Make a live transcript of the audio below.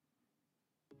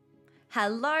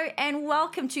Hello and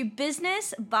welcome to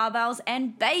Business, Barbells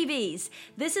and Babies.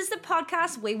 This is the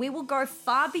podcast where we will go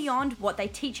far beyond what they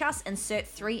teach us in Cert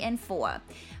 3 and 4.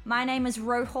 My name is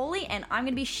Ro Hawley and I'm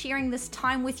going to be sharing this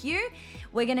time with you.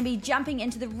 We're going to be jumping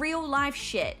into the real life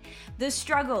shit, the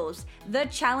struggles, the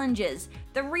challenges,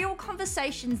 the real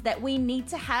conversations that we need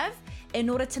to have in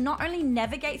order to not only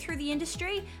navigate through the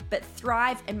industry, but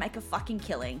thrive and make a fucking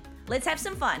killing. Let's have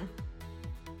some fun.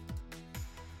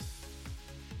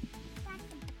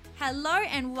 Hello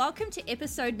and welcome to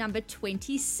episode number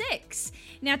 26.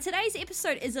 Now today's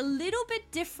episode is a little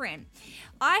bit different.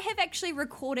 I have actually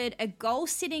recorded a goal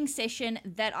setting session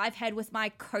that I've had with my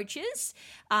coaches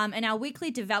in our weekly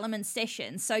development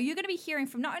session. So you're going to be hearing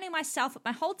from not only myself but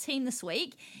my whole team this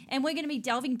week, and we're going to be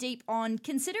delving deep on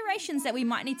considerations that we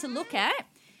might need to look at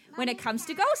when it comes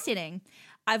to goal setting.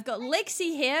 I've got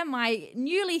Lexi here, my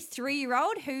newly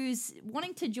 3-year-old, who's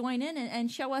wanting to join in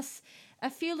and show us a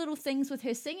few little things with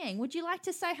her singing. Would you like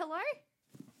to say hello?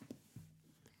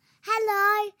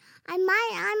 Hello, I'm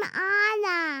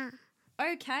Anna.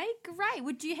 Okay, great.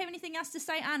 Would you have anything else to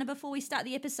say, Anna, before we start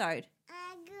the episode?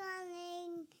 I'm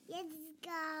going. Let's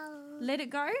go. Let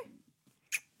it go?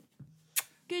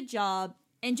 Good job.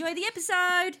 Enjoy the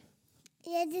episode.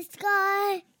 Let's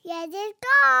go. Let's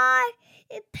go.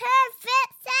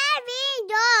 Perfect saving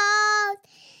doors.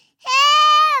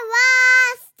 Here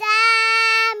was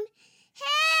them.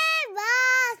 Here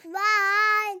was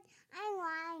one. I'm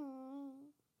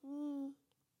one.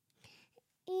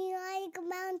 You like a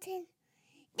mountain?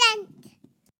 Then.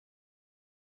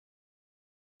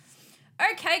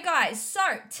 Okay, guys. So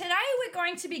today we're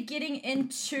going to be getting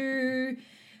into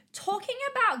talking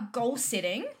about goal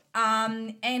setting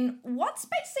and what's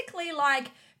basically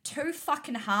like too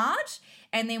fucking hard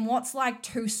and then what's like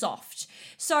too soft.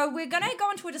 So we're going to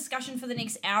go into a discussion for the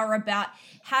next hour about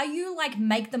how you like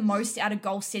make the most out of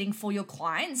goal setting for your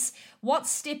clients,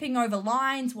 what's stepping over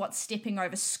lines, what's stepping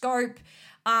over scope,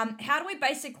 how do we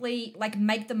basically like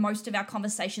make the most of our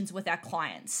conversations with our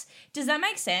clients. Does that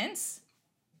make sense?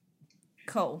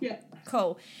 Cool. Yeah.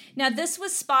 Cool. Now this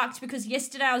was sparked because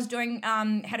yesterday I was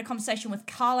had a conversation with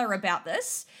Carla about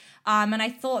this. And I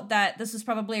thought that this was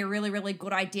probably a really, really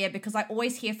good idea because I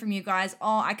always hear from you guys,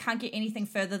 I can't get anything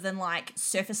further than like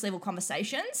surface level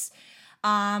conversations.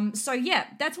 So yeah,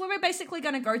 that's where we're basically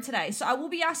going to go today. So I will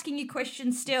be asking you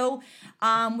questions still.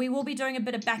 We will be doing a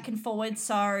bit of back and forward.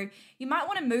 So you might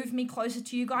want to move me closer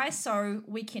to you guys so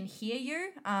we can hear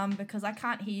you because I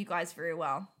can't hear you guys very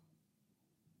well.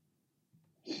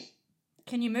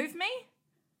 Can you move me?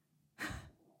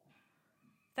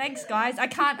 Thanks, guys. I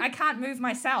can't move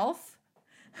myself.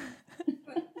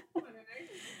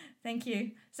 Thank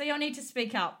you. So you'll need to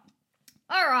speak up.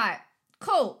 All right,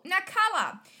 cool. Now,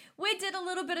 Carla, we did a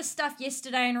little bit of stuff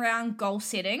yesterday around goal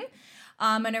setting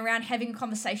and around having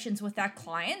conversations with our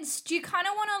clients. Do you kind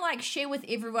of want to like share with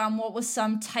everyone what was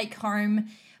some take-home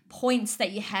points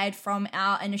that you had from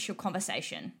our initial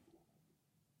conversation?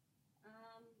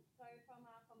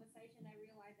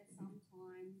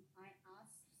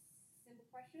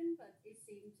 But it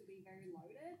seemed to be very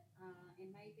loaded,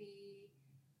 and maybe,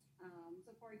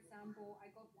 so for example, I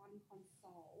got one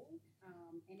console,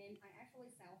 and then I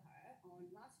actually sell her on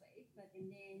last week,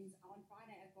 and then on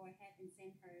Friday I go ahead and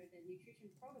send her the nutrition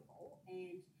protocol,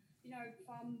 and,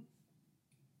 from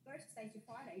Thursday to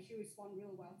Friday, she responded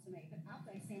really well to me, but after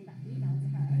I sent that email to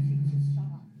her, she just shut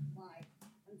up,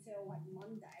 until,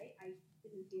 Monday, I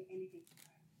didn't hear anything from her.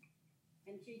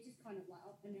 And she just kind of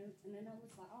and then I was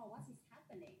like, what's this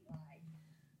happening?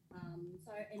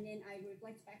 And then I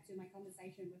reflect back to my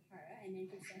conversation with her, and then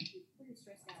she said she's pretty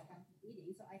stressed out about the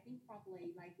eating. So I think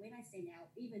probably when I send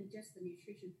out even just the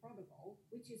nutrition protocol,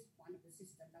 which is one of the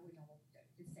systems that we know what to do,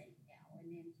 just send it out, and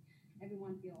then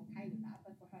everyone feel okay with that.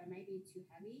 But for her, maybe it's too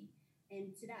heavy.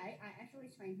 And today I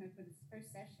actually trained her for this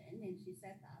first session, and she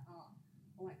said that, oh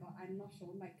my God, I'm not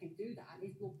sure if I can do that.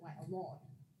 It looked like a lot.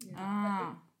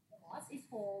 Ah. It's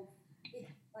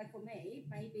for me,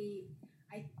 maybe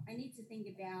I need to think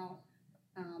about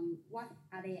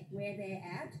where they're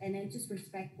at, and then just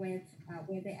respect where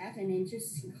they're at, and then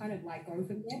just kind of go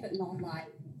from there, but not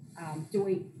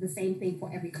doing the same thing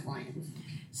for every client.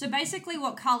 So basically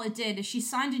what Carla did is she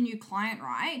signed a new client,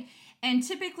 right? And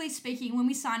typically speaking, when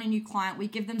we sign a new client, we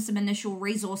give them some initial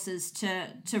resources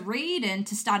to read and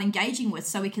to start engaging with,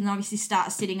 so we can obviously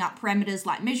start setting up parameters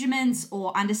like measurements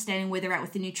or understanding where they're at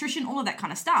with the nutrition, all of that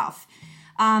kind of stuff.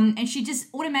 And she just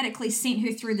automatically sent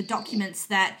her through the documents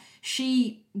that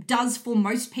she does for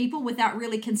most people without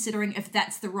really considering if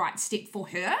that's the right step for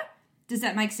her. Does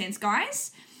that make sense,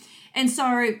 guys? And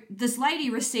so this lady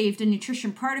received a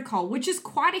nutrition protocol, which is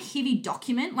quite a heavy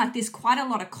document. Like there's quite a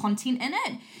lot of content in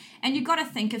it. And you've got to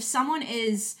think if someone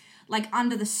is like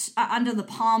under the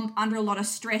pump, under a lot of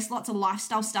stress, lots of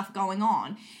lifestyle stuff going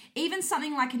on, even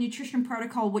something like a nutrition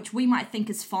protocol, which we might think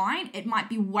is fine, it might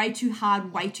be way too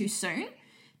hard, way too soon.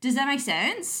 Does that make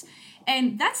sense?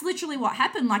 And that's literally what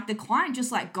happened. Like the client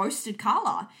just like ghosted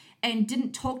Carla and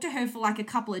didn't talk to her for like a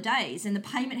couple of days, and the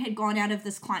payment had gone out of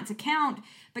this client's account.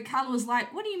 But Carla was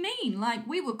like, what do you mean? Like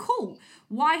we were cool.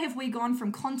 Why have we gone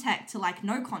from contact to like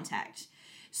no contact?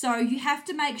 So you have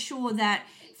to make sure that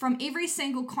from every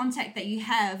single contact that you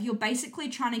have, you're basically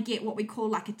trying to get what we call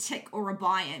like a tick or a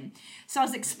buy-in. So I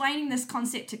was explaining this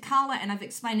concept to Carla, and I've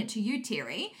explained it to you,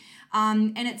 Terry.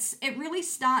 And it really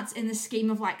starts in the scheme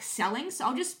of like selling. So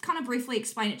I'll just kind of briefly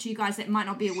explain it to you guys that might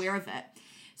not be aware of it.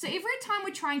 So every time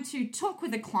we're trying to talk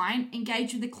with a client,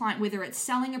 engage with the client, whether it's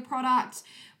selling a product,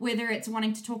 whether it's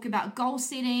wanting to talk about goal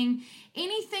setting,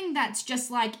 anything that's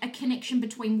just like a connection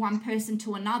between one person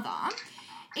to another,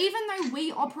 even though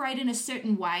we operate in a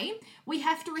certain way, we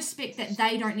have to respect that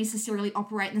they don't necessarily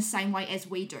operate in the same way as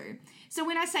we do. So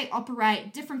when I say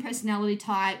operate, different personality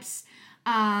types,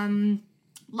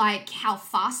 like how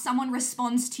fast someone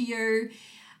responds to you,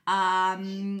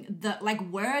 the like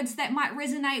words that might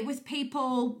resonate with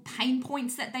people, pain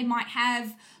points that they might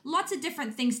have, lots of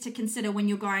different things to consider when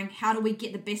you're going, how do we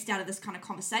get the best out of this kind of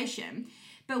conversation?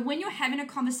 But when you're having a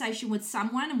conversation with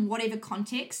someone in whatever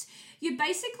context, you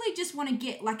basically just want to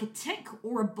get like a tick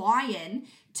or a buy-in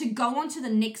to go on to the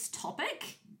next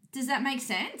topic. Does that make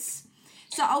sense?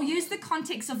 So I'll use the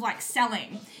context of like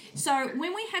selling. So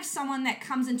when we have someone that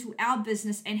comes into our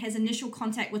business and has initial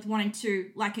contact with wanting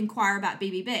to like inquire about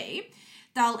BBB,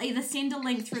 they'll either send a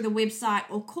link through the website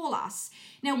or call us.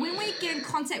 Now, when we get in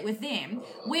contact with them,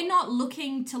 we're not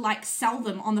looking to like sell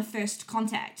them on the first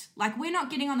contact. Like we're not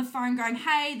getting on the phone going,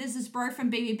 hey, this is bro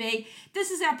from BBB. This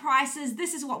is our prices.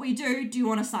 This is what we do. Do you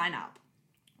want to sign up?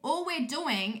 All we're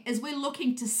doing is we're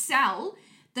looking to sell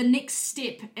the next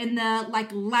step in the like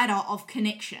ladder of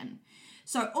connection.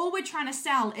 So all we're trying to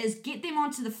sell is get them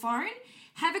onto the phone,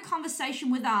 have a conversation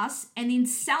with us, and then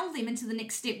sell them into the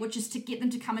next step, which is to get them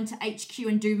to come into HQ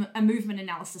and do a movement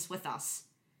analysis with us.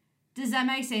 Does that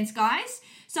make sense, guys?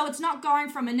 So it's not going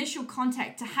from initial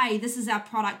contact to, hey, this is our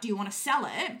product, do you want to sell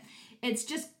it? It's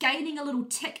just gaining a little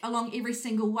tick along every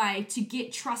single way to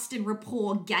get trust and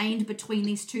rapport gained between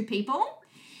these two people.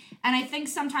 And I think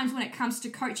sometimes when it comes to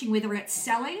coaching, whether it's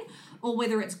selling or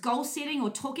whether it's goal setting or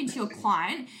talking to your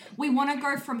client, we want to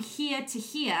go from here to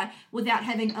here without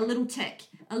having a little tick,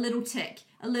 a little tick,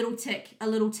 a little tick, a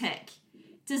little tick.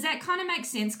 Does that kind of make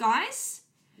sense, guys?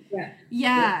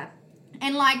 Yeah.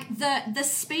 And like the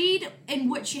speed in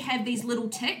which you have these little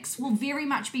ticks will very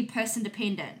much be person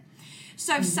dependent.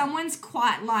 So if someone's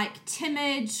quite like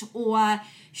timid or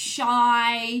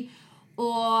shy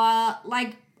or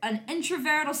like an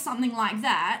introvert or something like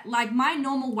that, like my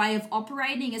normal way of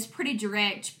operating is pretty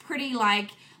direct, pretty like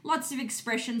lots of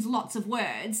expressions, lots of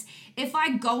words. If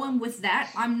I go in with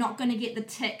that, I'm not going to get the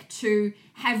tick to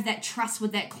have that trust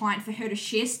with that client for her to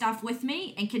share stuff with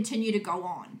me and continue to go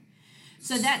on.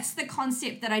 So that's the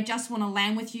concept that I just want to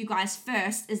land with you guys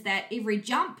first, is that every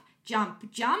jump,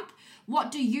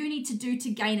 what do you need to do to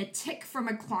gain a tick from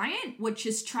a client, which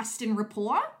is trust and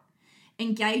rapport,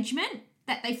 engagement,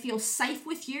 that they feel safe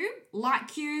with you,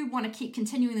 like you, want to keep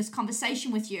continuing this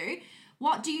conversation with you.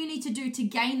 What do you need to do to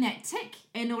gain that tick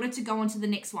in order to go on to the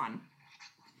next one?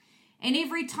 And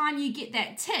every time you get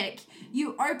that tick,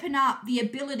 you open up the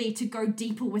ability to go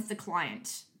deeper with the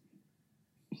client.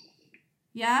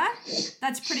 Yeah?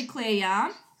 That's pretty clear,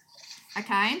 yeah?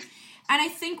 Okay. And I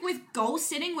think with goal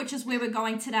setting, which is where we're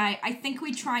going today, I think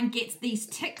we try and get these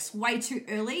ticks way too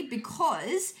early,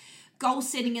 because goal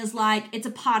setting is like, it's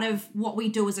a part of what we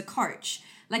do as a coach.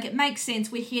 Like it makes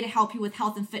sense, we're here to help you with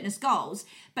health and fitness goals,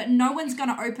 but no one's going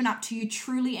to open up to you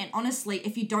truly and honestly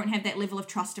if you don't have that level of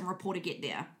trust and rapport to get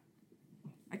there.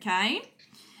 Okay?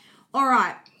 All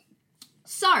right.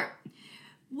 So,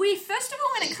 first of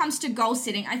all, when it comes to goal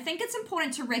setting, I think it's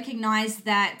important to recognize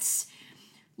that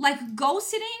like goal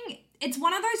setting, it's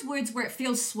one of those words where it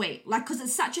feels sweet, like, because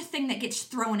it's such a thing that gets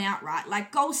thrown out, right?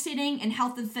 Like goal setting and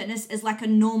health and fitness is like a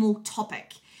normal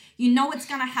topic. You know it's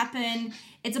going to happen.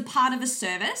 It's a part of a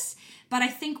service. But I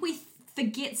think we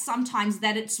forget sometimes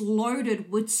that it's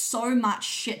loaded with so much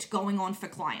shit going on for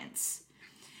clients.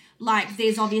 Like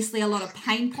there's obviously a lot of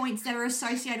pain points that are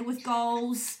associated with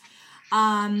goals.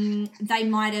 They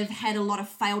might have had a lot of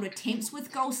failed attempts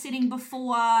with goal setting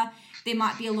before. There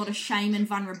might be a lot of shame and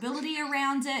vulnerability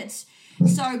around it.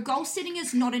 So goal setting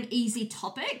is not an easy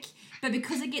topic, but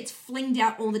because it gets flinged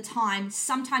out all the time,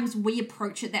 sometimes we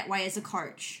approach it that way as a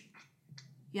coach.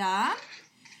 Yeah?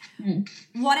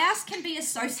 What else can be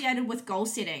associated with goal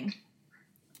setting?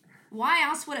 Why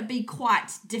else would it be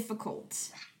quite difficult?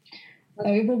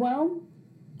 Overwhelm.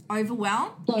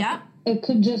 Overwhelm? Like, yeah. It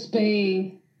could just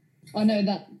be, I know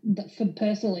that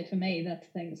personally for me, that's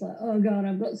things like, oh God,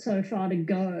 I've got so far to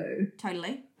go.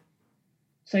 Totally.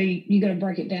 So you got to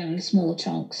break it down into smaller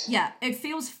chunks. Yeah, it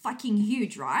feels fucking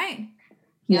huge, right?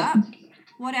 Yeah.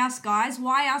 What else, guys?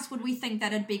 Why else would we think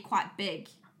that it'd be quite big?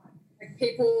 Like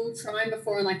people trying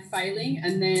before and like failing,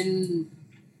 and then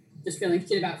just feeling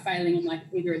shit about failing, and like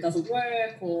either it doesn't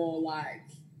work or like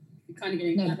you're kind of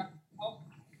getting that.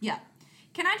 Yeah.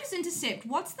 Can I just intercept?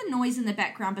 What's the noise in the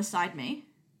background beside me?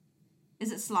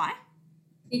 Is it Sly?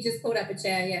 He just pulled up a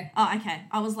chair, yeah. Oh, okay.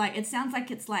 I was like, it sounds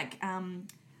like it's like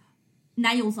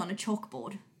nails on a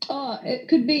chalkboard. Oh, it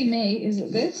could be me. Is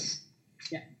it this?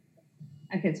 Yeah.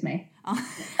 Okay, it's me. Oh.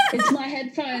 It's my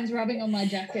headphones rubbing on my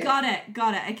jacket. Got it.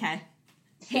 Okay.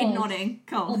 Head nodding.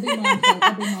 Cool. I'll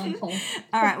be mindful.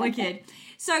 All right, wicked.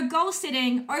 So goal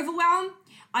setting, overwhelm.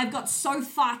 I've got so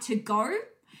far to go.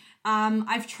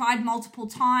 I've tried multiple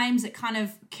times. It kind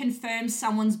of confirms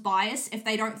someone's bias if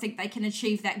they don't think they can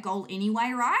achieve that goal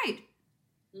anyway, right?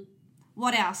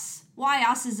 What else? Why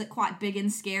else is it quite big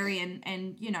and scary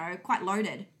and you know, quite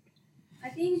loaded? I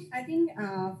think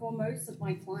for most of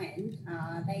my clients,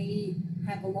 they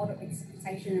have a lot of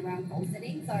expectation around goal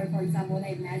setting. So, for example,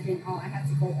 they imagine, I have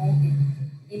to go all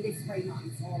in this 3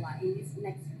 months or like in this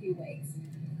next few weeks.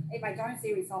 If I don't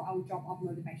see result, I will drop off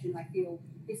motivation. I feel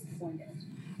disappointed.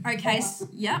 Okay,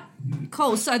 yeah,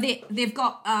 cool. So they've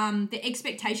got the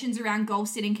expectations around goal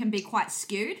setting can be quite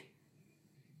skewed.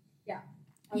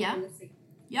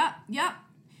 Yeah. Yeah.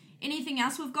 Anything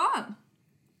else we've got?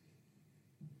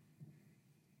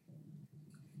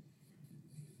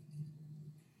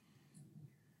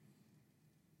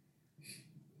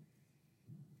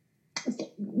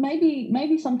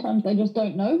 Maybe sometimes they just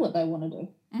don't know what they want to do.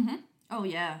 Mm-hmm. Oh,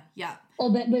 yeah.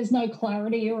 Or that there's no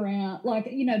clarity around,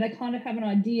 like, you know, they kind of have an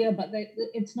idea, but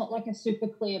it's not like a super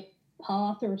clear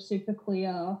path or a super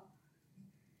clear,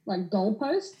 like,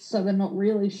 goalpost, so they're not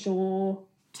really sure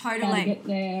how to get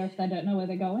there if they don't know where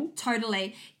they're going.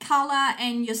 Totally. Carla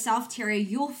and yourself, Terry,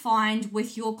 you'll find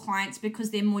with your clients, because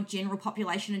they're more general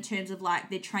population in terms of, like,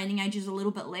 their training age is a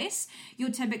little bit less,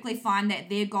 you'll typically find that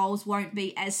their goals won't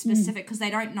be as specific because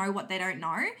they don't know what they don't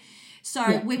know.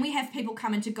 So when we have people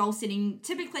come into goal setting,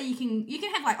 typically you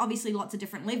can have like obviously lots of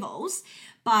different levels,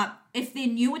 but if they're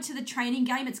newer to the training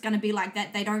game, it's going to be like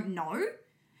that they don't know.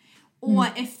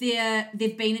 Or if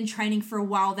they've been in training for a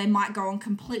while, they might go on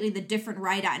completely the different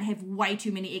radar and have way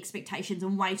too many expectations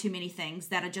and way too many things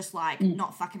that are just like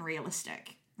not fucking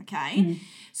realistic. Okay?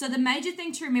 So the major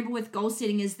thing to remember with goal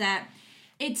setting is that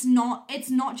it's not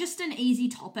just an easy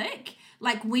topic.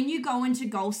 Like when you go into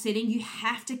goal setting, you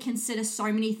have to consider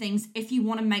so many things if you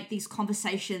want to make these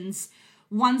conversations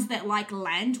ones that like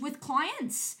land with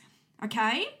clients.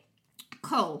 Okay?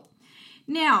 Cool.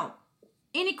 Now,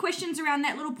 any questions around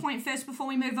that little point first before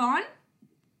we move on?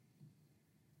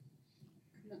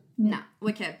 No.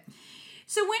 Wicked.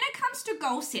 So when it comes to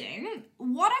goal setting,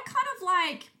 what are kind of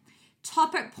like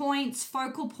topic points,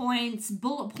 focal points,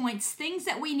 bullet points, things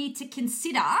that we need to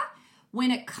consider when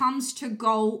it comes to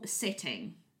goal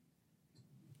setting?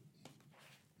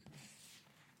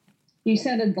 You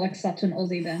sounded like such an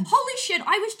Aussie then. Holy shit,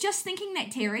 I was just thinking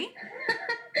that, Terry.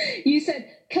 You said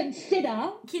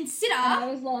consider. Consider. And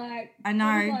I was like... I know.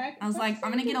 I was like,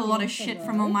 I'm going to get a lot of shit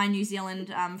from all my New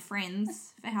Zealand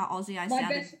friends for how Aussie I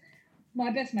sounded. My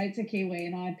best mate's a Kiwi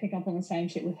and I pick up on the same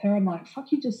shit with her. I'm like,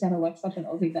 fuck, you just sounded like such an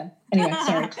Aussie then. Anyway,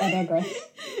 sorry, I digress.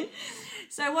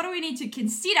 So what do we need to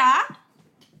consider?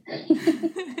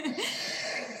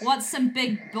 What's some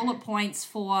big bullet points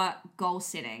for goal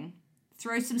setting?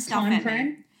 Throw some stuff at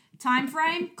me. Time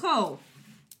frame? Cool.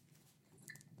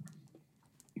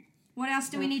 What else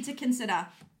do we need to consider?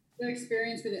 Their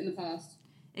experience with it in the past.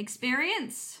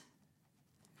 Experience?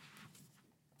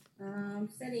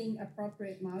 Setting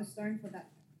appropriate milestone for that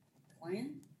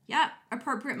client. Yeah,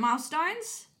 appropriate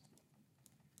milestones.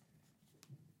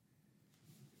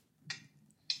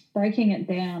 Breaking it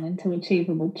down into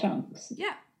achievable chunks.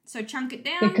 Yeah, so chunk it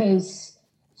down. Because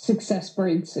success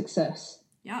breeds success.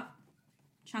 Yep.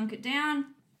 Chunk it down.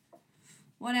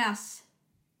 What else?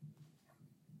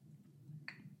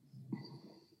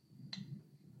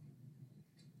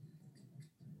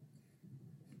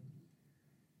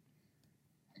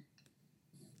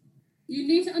 You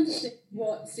need to understand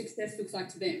what success looks like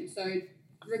to them. So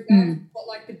regardless of what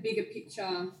like the bigger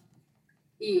picture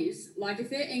is, like, if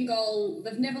their end goal,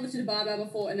 they've never lifted a barbell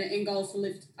before and their end goal is to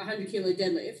lift a 100-kilo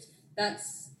deadlift,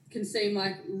 can seem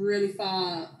like really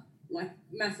far, like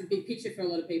massive big picture for a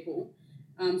lot of people.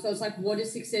 So it's like, what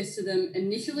is success to them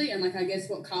initially? And like, I guess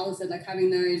what Carla said, like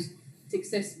having those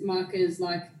success markers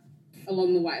like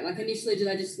along the way. Like initially, do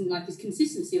they just like this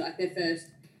consistency, like their first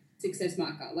success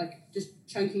marker, like just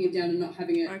chunking it down and not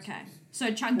having it? Okay.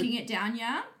 So chunking it down,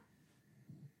 yeah?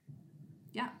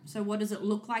 Yeah. So what does it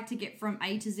look like to get from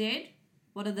A to Z?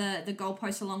 What are the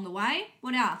goalposts along the way?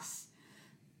 What else?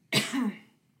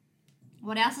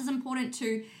 What else is important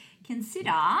to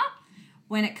consider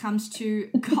when it comes to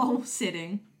goal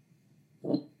setting?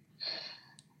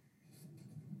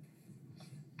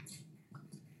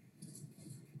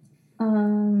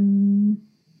 Carla,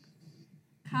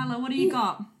 what do you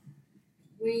got?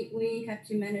 We have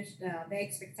to manage the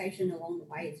expectation along the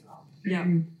way as well. Yeah.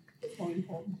 It's more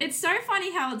important. It's so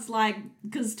funny how it's like,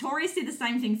 because Tori said the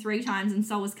same thing 3 times and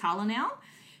so was Carla now.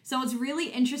 So it's really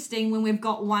interesting when we've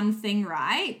got one thing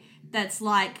right that's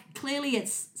like, clearly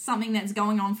it's something that's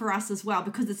going on for us as well,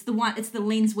 because it's the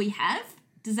lens we have.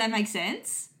 Does that make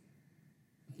sense?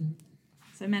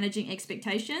 So managing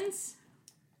expectations.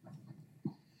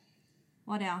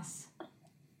 What else?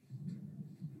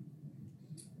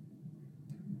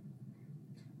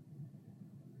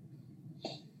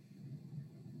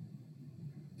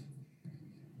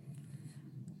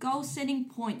 Goal setting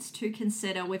points to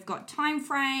consider. We've got time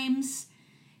frames,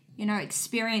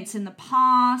 experience in the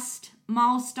past,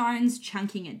 milestones,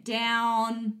 chunking it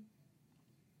down.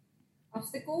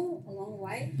 Obstacle along the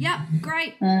way. Yep,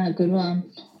 great. Good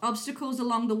one. Obstacles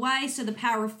along the way, so the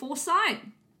power of foresight.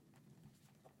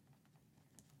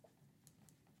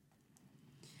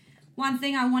 One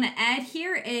thing I want to add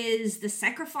here is the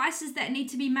sacrifices that need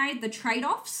to be made, the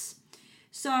trade-offs.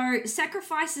 So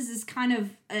sacrifices is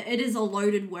it is a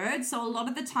loaded word. So a lot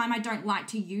of the time I don't like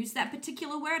to use that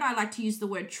particular word. I like to use the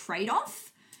word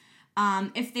trade-off.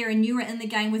 If they're newer in the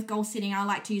game with goal setting, I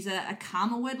like to use a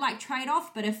calmer word like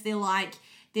trade-off. But if they're like,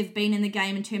 they've been in the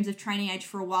game in terms of training age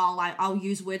for a while, I'll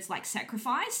use words like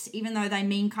sacrifice. Even though they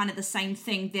mean kind of the same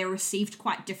thing, they're received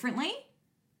quite differently.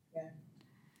 Yeah.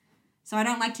 So I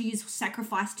don't like to use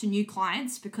sacrifice to new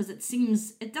clients because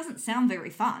it doesn't sound very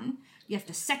fun. You have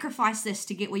to sacrifice this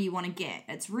to get where you want to get.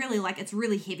 It's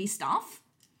really heavy stuff.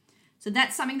 So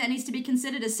that's something that needs to be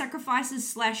considered as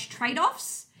sacrifices /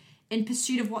 trade-offs in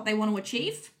pursuit of what they want to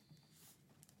achieve.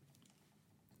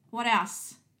 What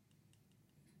else?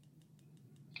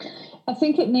 I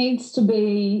think it needs to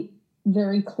be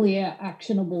very clear,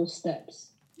 actionable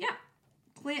steps. Yeah.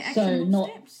 Clear, actionable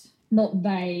steps. Not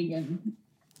vague and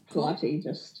fluffy,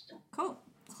 just... Cool.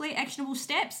 Clear, actionable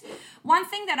steps. One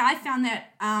thing that I found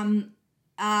that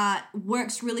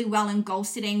works really well in goal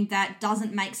setting that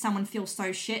doesn't make someone feel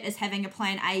so shit is having a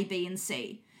plan A, B, and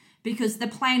C. Because the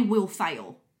plan will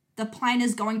fail. The plan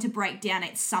is going to break down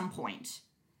at some point.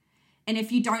 And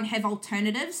if you don't have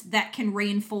alternatives, that can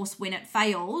reinforce when it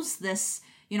fails this,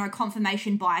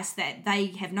 confirmation bias that they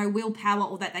have no willpower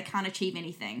or that they can't achieve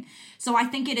anything. So I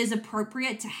think it is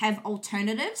appropriate to have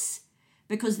alternatives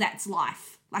because that's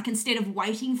life. Like instead of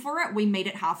waiting for it, we meet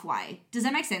it halfway. Does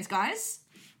that make sense, guys?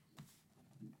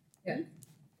 Yeah.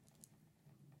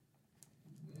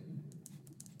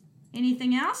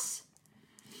 Anything else?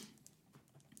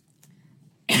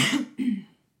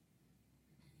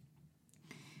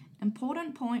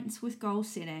 Important points with goal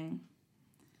setting.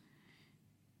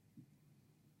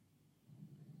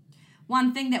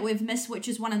 One thing that we've missed, which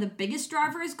is one of the biggest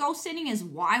drivers goal setting, is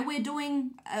why we're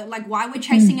doing, why we're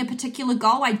chasing a particular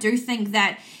goal. I do think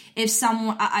that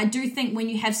when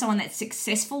you have someone that's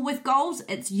successful with goals,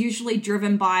 it's usually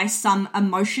driven by some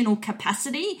emotional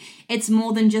capacity. It's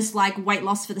more than just like weight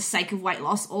loss for the sake of weight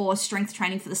loss or strength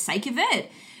training for the sake of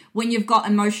it. When you've got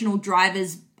emotional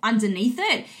drivers underneath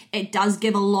it, it does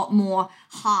give a lot more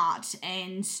heart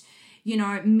and,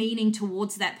 meaning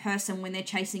towards that person when they're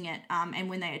chasing it and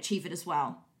when they achieve it as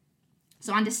well.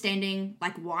 So understanding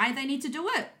like why they need to do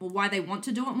it or why they want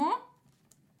to do it more.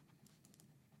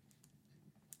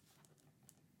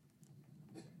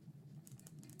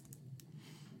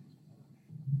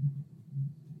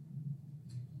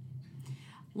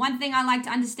 One thing I like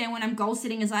to understand when I'm goal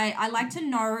setting is I like to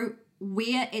know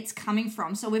where it's coming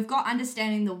from. So we've got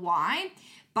understanding the why,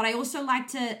 but I also like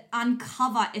to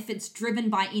uncover if it's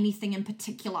driven by anything in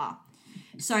particular.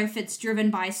 So if it's driven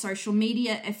by social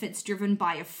media, if it's driven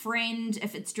by a friend,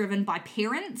 if it's driven by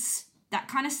parents, that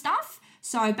kind of stuff.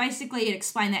 So basically it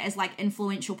explained that as like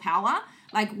influential power.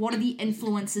 Like what are the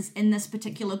influences in this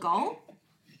particular goal?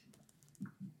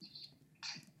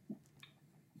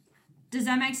 Does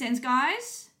that make sense,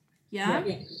 guys? Yeah?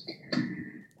 Yeah.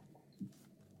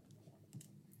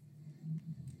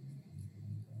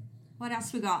 What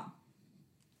else we got?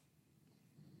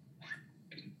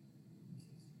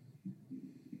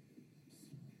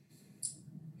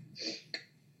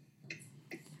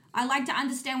 I like to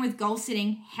understand with goal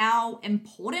setting how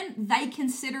important they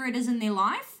consider it is in their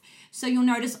life. So you'll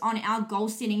notice on our goal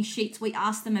setting sheets, we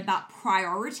ask them about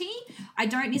priority. I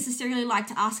don't necessarily like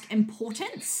to ask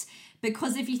importance,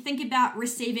 because if you think about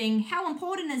receiving how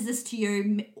important is this to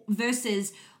you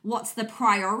versus what's the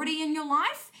priority in your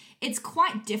life, it's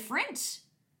quite different.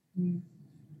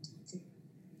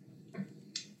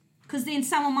 Because then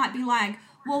someone might be like,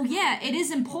 well, yeah, it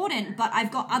is important, but I've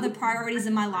got other priorities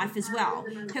in my life as well.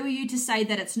 Who are you to say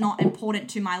that it's not important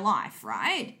to my life,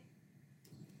 right?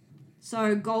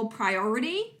 So goal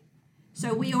priority.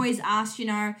 So we always ask, in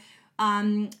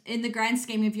the grand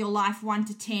scheme of your life, 1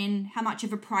 to 10, how much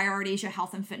of a priority is your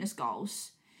health and fitness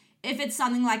goals? If it's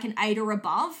something like an 8 or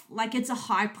above, like it's a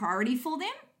high priority for them.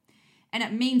 And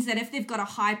it means that if they've got a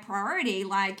high priority,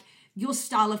 like your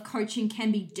style of coaching can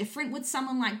be different with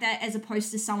someone like that as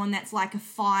opposed to someone that's like a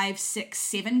 5, 6,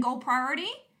 7 goal priority.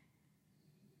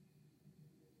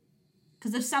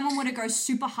 Because if someone were to go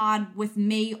super hard with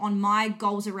me on my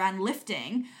goals around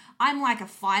lifting, I'm like a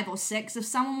 5 or 6. If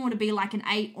someone were to be like an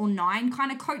 8 or 9 kind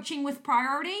of coaching with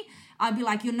priority, I'd be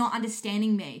like, you're not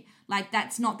understanding me. Like,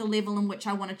 that's not the level in which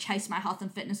I want to chase my health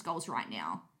and fitness goals right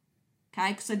now.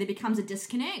 Okay, so there becomes a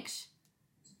disconnect.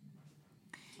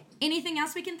 Anything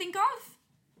else we can think of?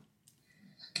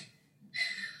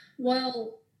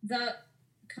 Well, that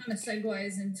kind of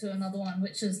segues into another one,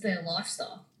 which is their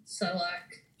lifestyle. So,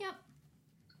 like, yep.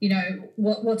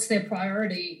 What's their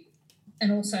priority,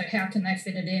 and also how can they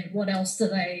fit it in? What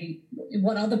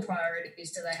other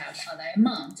priorities do they have? Are they a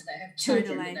mum? Do they have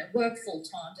children? Totally. Do they work full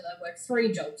time? Do they work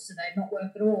 3 jobs? Do they not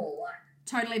work at all? Like,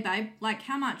 totally, babe. Like,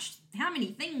 how many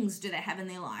things do they have in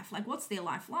their life? Like, what's their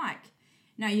life like?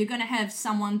 No, you're going to have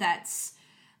someone that's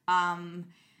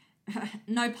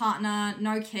no partner,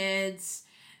 no kids,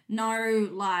 no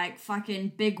like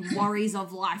fucking big worries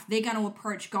of life. They're going to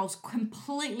approach goals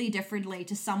completely differently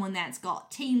to someone that's got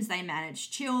teams they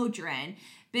manage, children,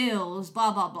 bills,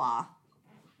 blah, blah, blah.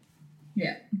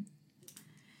 Yeah.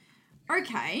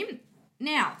 Okay.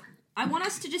 Now, I want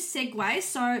us to just segue.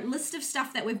 So, list of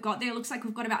stuff that we've got there. It looks like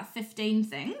we've got about 15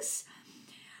 things.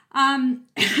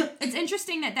 It's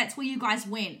interesting that that's where you guys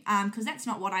went, because that's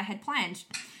not what I had planned,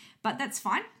 but that's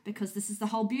fine, because this is the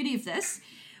whole beauty of this.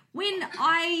 When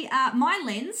my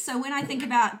lens, so when I think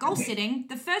about goal setting,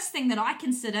 the first thing that I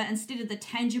consider instead of the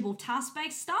tangible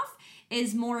task-based stuff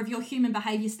is more of your human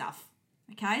behavior stuff.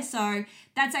 Okay, so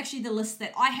that's actually the list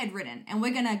that I had written, and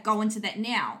we're going to go into that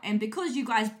now. And because you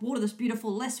guys brought this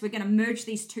beautiful list, we're going to merge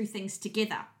these two things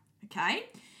together. Okay,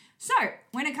 so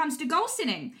when it comes to goal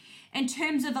setting, in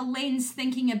terms of a lens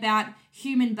thinking about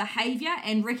human behavior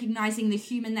and recognizing the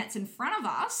human that's in front of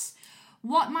us,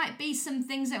 what might be some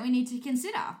things that we need to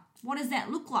consider? What does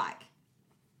that look like?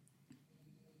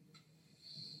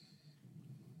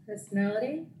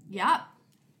 Personality. Yep,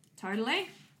 totally.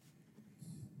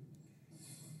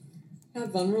 How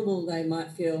vulnerable they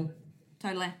might feel.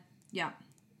 Totally, yeah.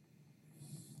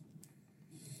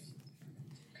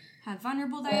 How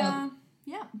vulnerable they are,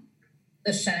 yeah.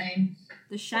 the shame.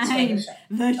 The shame.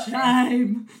 The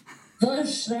shame. The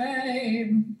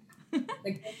shame.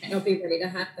 They may not be ready to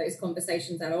have those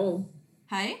conversations at all.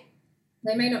 Hey?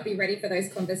 They may not be ready for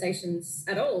those conversations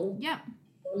at all. Yep.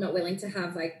 Or not willing to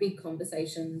have like big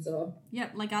conversations or.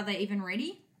 Yep, like are they even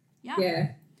ready? Yep.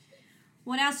 Yeah.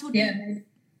 What else would Yeah, be? maybe,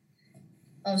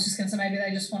 I was just going to say maybe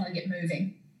they just want to get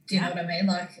moving. Do you know what I mean?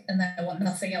 Like, and they want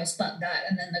nothing else but that,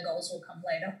 and then the goals will come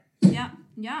later. Yeah,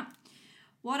 yeah.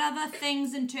 What other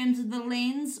things in terms of the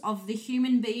lens of the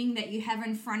human being that you have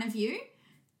in front of you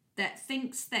that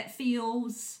thinks, that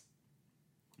feels,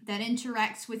 that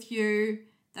interacts with you,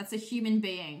 that's a human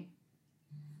being?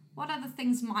 What other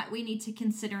things might we need to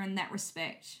consider in that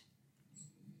respect?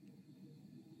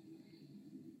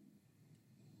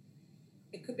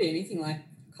 It could be anything like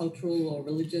cultural or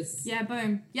religious. Yeah,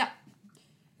 boom. Yep.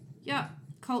 Yep.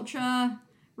 Culture,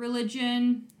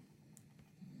 religion,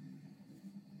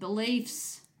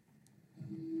 beliefs.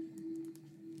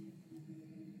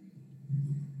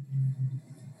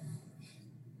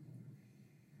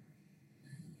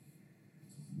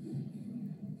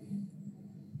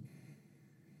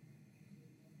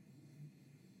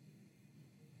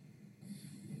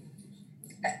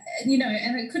 You know,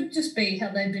 and it could just be how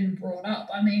they've been brought up.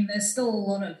 I mean, there's still a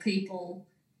lot of people,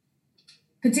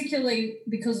 particularly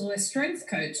because we're strength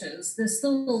coaches, there's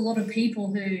still a lot of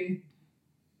people who,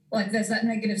 like, there's that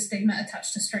negative stigma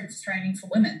attached to strength training for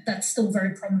women. That's still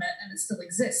very prominent and it still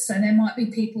exists. So there might be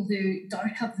people who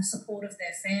don't have the support of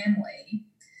their family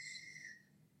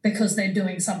because they're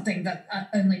doing something that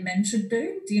only men should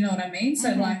do. Do you know what I mean?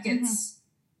 So like it's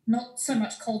not so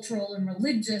much cultural and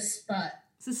religious, but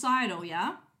societal,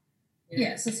 yeah?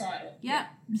 Yeah, societal. Yeah,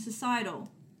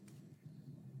 societal.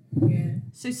 Yeah.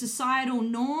 So societal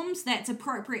norms that's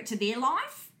appropriate to their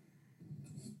life.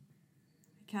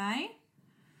 Okay.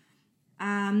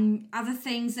 Other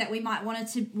things that we might want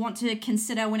to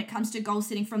consider when it comes to goal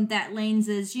setting from that lens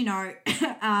is, you know,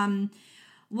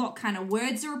 what kind of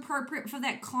words are appropriate for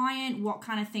that client? What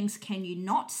kind of things can you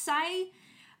not say?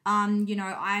 You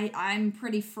know, I'm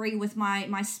pretty free with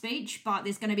my speech, but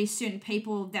there's going to be certain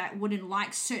people that wouldn't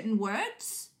like certain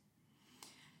words.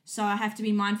 So I have to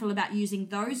be mindful about using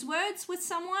those words with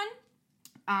someone.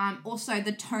 Also,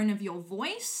 the tone of your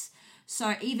voice.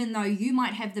 So even though you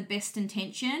might have the best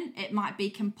intention, it might be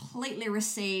completely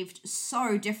received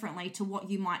so differently to what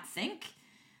you might think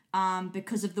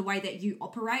because of the way that you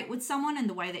operate with someone and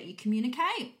the way that you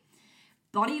communicate.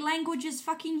 Body language is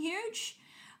fucking huge.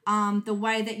 The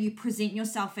way that you present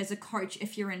yourself as a coach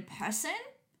if you're in person.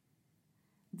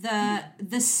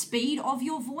 The speed of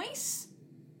your voice.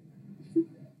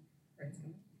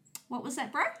 What was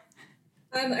that, bro?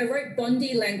 I wrote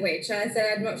Bondi language. I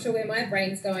said I'm not sure where my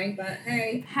brain's going, but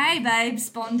hey. Hey, babes,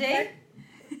 Bondi.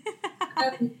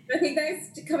 I think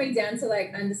that's coming down to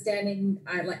like understanding,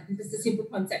 like just the simple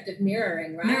concept of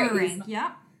mirroring, right? Mirroring,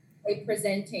 yeah.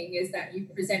 Presenting is that you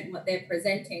present what they're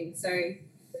presenting. So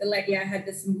the lady I had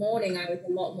this morning, I was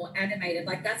a lot more animated.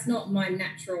 Like that's not my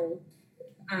natural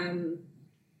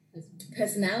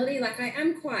personality. Like I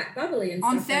am quite bubbly and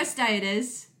on stuff. Thursday it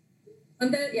is.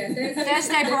 Thursday.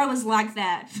 Thursday bro was like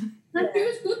that. She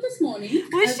was good this morning.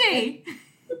 Was she?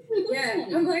 Yeah,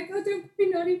 I'm like, oh, don't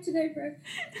be naughty today,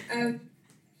 bro.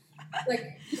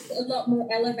 Like just a lot more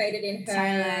elevated in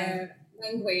her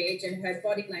language and her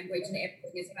body language and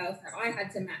everything as well. So I had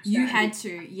to match You that. had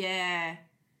to, yeah.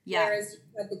 Whereas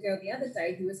you had the girl the other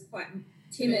day who was quite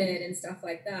timid and stuff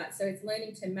like that. So it's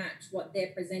learning to match what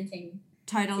they're presenting.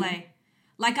 Totally.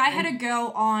 Like I had a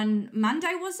girl on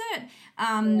Monday, was it?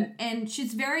 And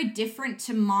she's very different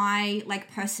to my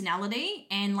like personality.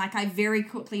 And like I very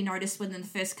quickly noticed within the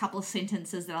first couple of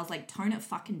sentences that I was like, tone it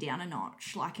fucking down a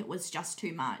notch. Like it was just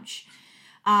too much.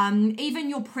 Even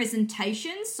your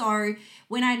presentation. So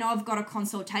when I know I've got a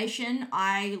consultation,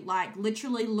 I like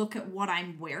literally look at what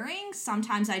I'm wearing.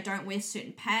 Sometimes I don't wear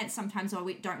certain pants. Sometimes I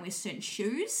don't wear certain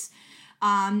shoes.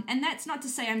 And that's not to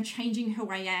say I'm changing who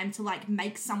I am to like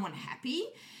make someone happy.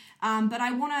 But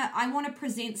I want to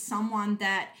present someone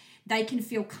that they can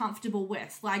feel comfortable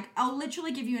with. Like I'll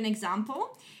literally give you an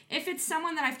example. If it's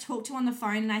someone that I've talked to on the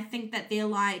phone and I think that they're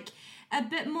like a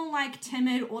bit more like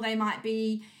timid or they might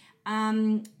be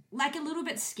like a little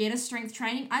bit scared of strength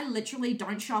training, I literally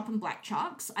don't show up in black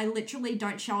chucks. I literally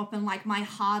don't show up in like my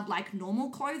hard like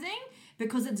normal clothing.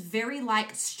 Because it's very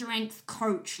like strength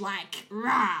coach, like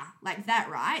rah, like that,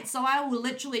 right? So I will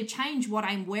literally change what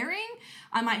I'm wearing.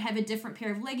 I might have a different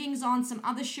pair of leggings on, some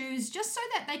other shoes, just so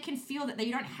that they can feel that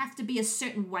you don't have to be a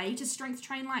certain way to strength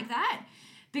train like that.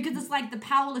 Because it's like the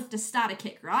powerlifter starter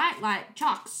kit, right? Like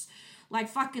chucks, like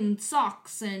fucking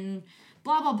socks and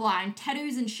blah, blah, blah, and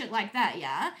tattoos and shit like that,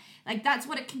 yeah? Like that's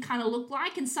what it can kind of look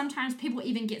like. And sometimes people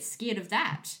even get scared of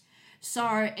that.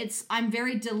 So I'm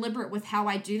very deliberate with how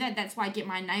I do that. That's why I get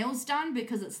my nails done,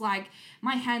 because it's like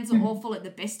my hands are awful at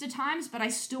the best of times, but I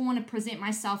still want to present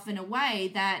myself in a way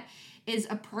that is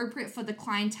appropriate for the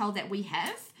clientele that we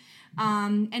have.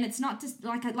 And it's not just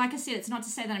like I said, it's not to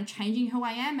say that I'm changing who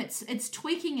I am. It's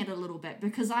tweaking it a little bit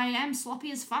because I am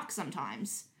sloppy as fuck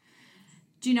sometimes.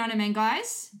 Do you know what I mean,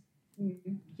 guys?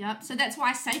 Mm-hmm. Yep. So that's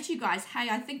why I say to you guys, hey,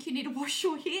 I think you need to wash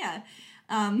your hair.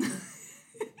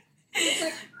 It's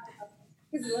like,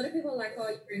 because a lot of people are like, oh,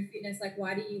 you're in fitness, like,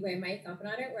 why do you wear makeup? And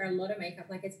I don't wear a lot of makeup.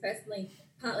 Like, it's personally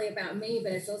partly about me,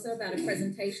 but it's also about a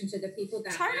presentation to the people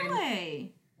that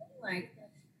Totally. Like,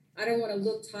 I don't want to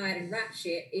look tired and rap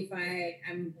shit if I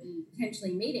am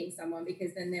potentially meeting someone,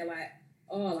 because then they're like,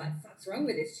 oh, like, fuck's wrong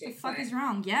with this chick? The fuck like, is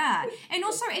wrong? Yeah. And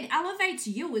also it elevates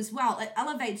you as well. It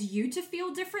elevates you to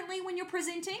feel differently when you're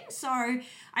presenting. So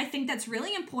I think that's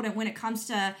really important when it comes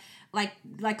to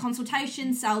like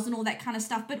consultation, sales and all that kind of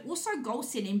stuff, but also goal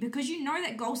setting, because you know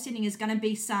that goal setting is going to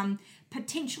be some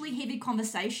potentially heavy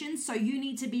conversations. So you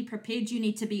need to be prepared. You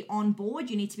need to be on board.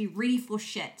 You need to be ready for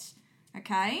shit.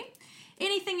 Okay.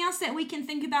 Anything else that we can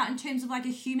think about in terms of like a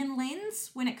human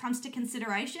lens when it comes to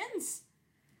considerations?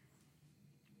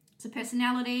 So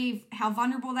personality, how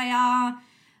vulnerable they are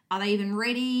they even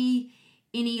ready?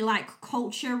 Any like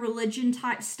culture, religion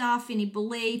type stuff, any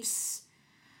beliefs?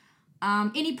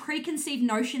 Any preconceived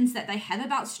notions that they have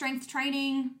about strength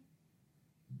training?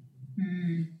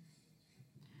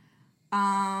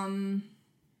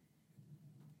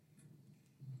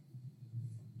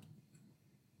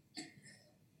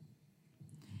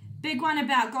 Big one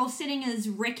about goal setting is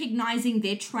recognizing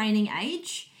their training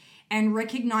age and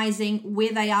recognizing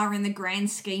where they are in the grand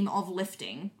scheme of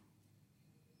lifting.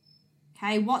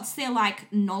 Okay, what's their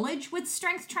like knowledge with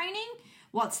strength training?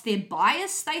 What's their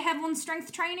bias they have on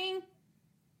strength training?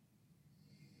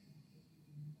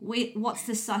 What's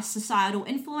the societal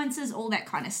influences? All that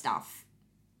kind of stuff.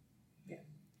 Yeah.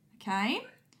 Okay.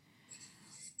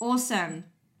 Awesome.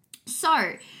 So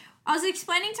I was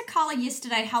explaining to Carla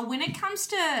yesterday how when it comes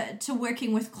to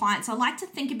working with clients, I like to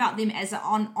think about them as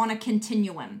on a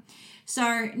continuum.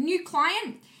 So new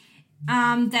client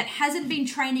that hasn't been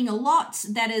training a lot,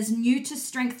 that is new to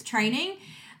strength training,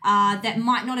 that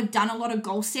might not have done a lot of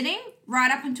goal setting,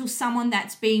 right up until someone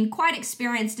that's been quite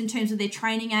experienced in terms of their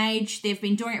training age. They've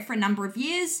been doing it for a number of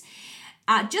years.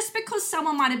 Just because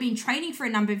someone might have been training for a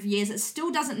number of years, it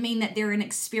still doesn't mean that they're an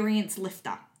experienced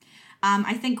lifter.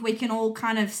 I think we can all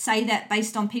kind of say that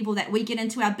based on people that we get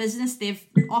into our business. They've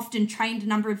often trained a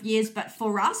number of years, but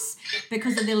for us,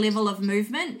 because of their level of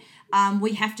movement,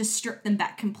 we have to strip them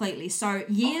back completely. So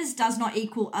years does not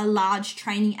equal a large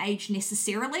training age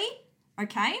necessarily,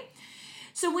 okay?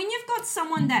 So when you've got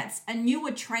someone that's a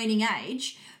newer training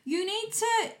age, you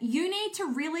need to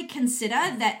really consider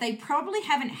that they probably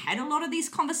haven't had a lot of these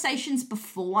conversations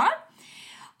before.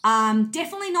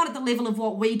 Definitely not at the level of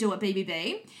what we do at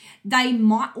BBB. They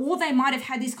might have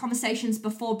had these conversations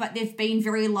before, but they've been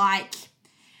very like,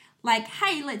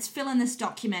 hey, let's fill in this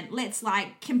document. Let's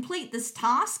like complete this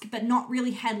task, but not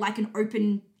really had like an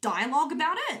open dialogue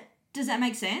about it. Does that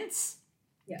make sense?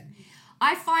 Yeah.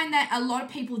 I find that a lot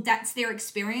of people, that's their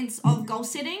experience of goal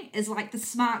setting, is like the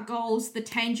SMART goals, the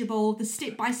tangible, the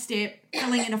step-by-step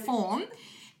filling in a form.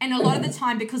 And a lot of the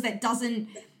time, because it doesn't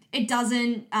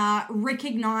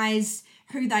recognize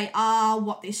who they are,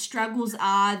 what their struggles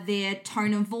are, their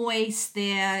tone of voice,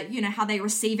 their, how they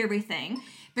receive everything,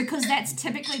 because that's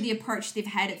typically the approach they've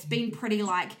had. It's been pretty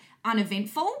like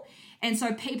uneventful. And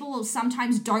so people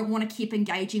sometimes don't want to keep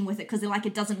engaging with it because they're like,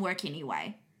 it doesn't work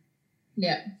anyway.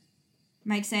 Yeah.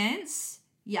 Make sense?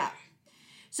 Yeah.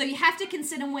 So you have to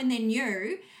consider when they're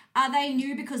new. Are they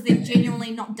new because they've genuinely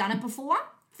not done it before?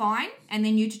 Fine. And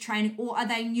they're new to training. Or are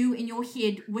they new in your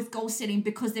head with goal setting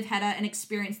because they've had an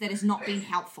experience that has not been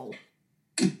helpful?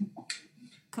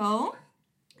 Cool.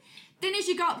 Then as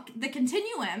you got the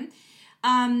continuum,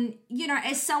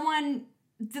 as someone,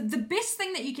 the best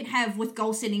thing that you can have with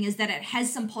goal setting is that it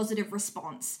has some positive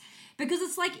response. Because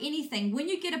it's like anything, when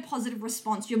you get a positive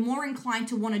response, you're more inclined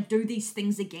to want to do these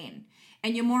things again.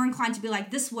 And you're more inclined to be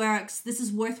like, this works, this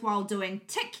is worthwhile doing,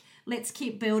 tick, let's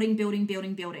keep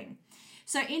building.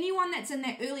 So anyone that's in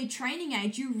that early training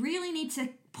age, you really need to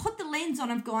put the lens on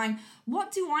of going,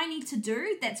 what do I need to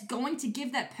do that's going to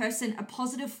give that person a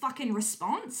positive fucking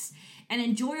response, an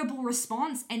enjoyable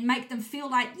response, and make them feel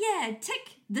like, yeah,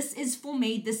 tick, this is for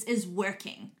me, this is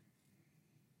working.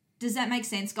 Does that make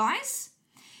sense, guys?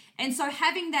 And so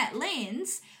having that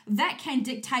lens, that can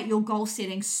dictate your goal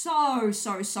setting so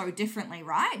differently,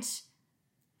 right?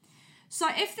 So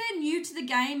if they're new to the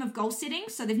game of goal setting,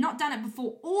 so they've not done it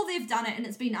before, or they've done it and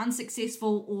it's been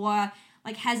unsuccessful or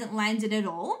like hasn't landed at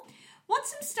all,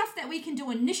 what's some stuff that we can do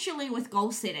initially with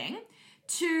goal setting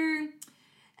to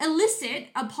elicit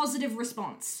a positive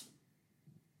response?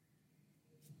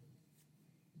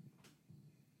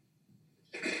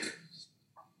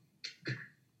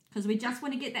 Because we just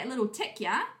want to get that little tick,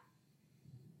 yeah?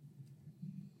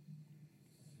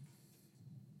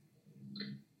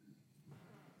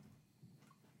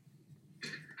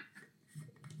 Look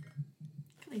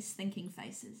at these thinking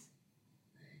faces.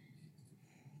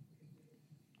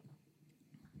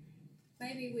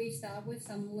 Maybe we start with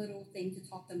some little thing to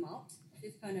top them up.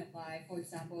 Just kind of like, for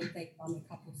example, if they've done a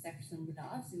couple of sections with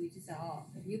us, we just say, oh,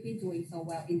 have you been doing so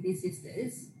well in this?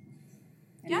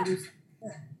 And Yeah. then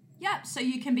Yeah, so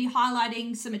you can be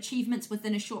highlighting some achievements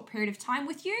within a short period of time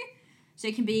with you. So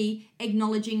you can be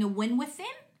acknowledging a win with them.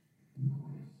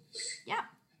 Yeah.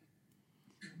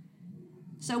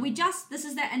 So this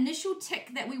is that initial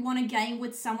tick that we want to gain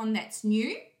with someone that's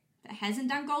new, that hasn't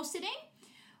done goal setting,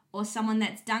 or someone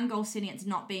that's done goal setting, it's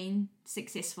not been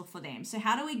successful for them. So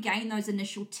how do we gain those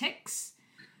initial ticks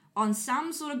on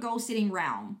some sort of goal setting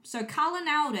realm? So Carla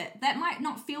nailed it. That might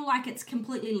not feel like it's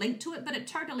completely linked to it, but it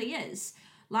totally is.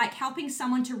 Like helping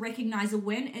someone to recognize a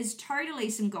win is totally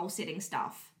some goal setting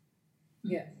stuff.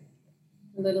 Yeah.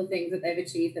 Little things that they've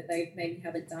achieved that they maybe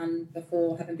haven't done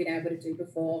before, haven't been able to do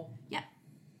before. Yeah.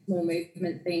 More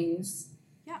movement things.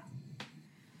 Yeah.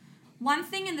 one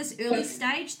thing in this early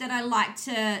stage that I like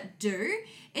to do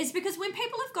is because when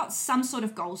people have got some sort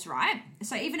of goals, right?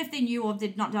 So even if they're new or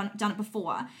they've not done it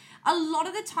before, a lot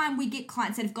of the time we get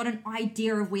clients that have got an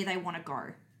idea of where they want to go,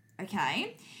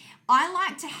 okay? I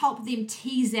like to help them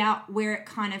tease out where it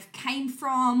kind of came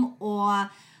from,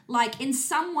 or like in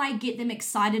some way get them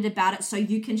excited about it so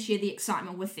you can share the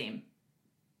excitement with them.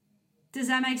 Does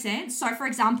that make sense? So for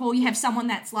example, you have someone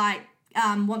that's like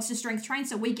wants to strength train,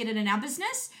 so we get it in our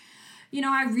business. You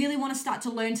know, I really want to start to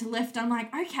learn to lift. I'm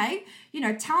like, okay, you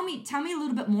know, tell me a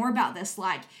little bit more about this.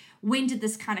 Like, when did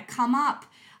this kind of come up?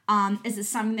 Is it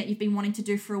something that you've been wanting to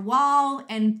do for a while?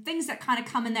 And things that kind of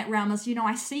come in that realm is, you know,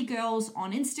 I see girls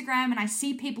on Instagram and I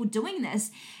see people doing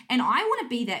this and I want to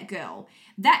be that girl.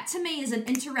 That to me is an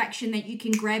interaction that you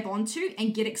can grab onto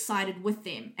and get excited with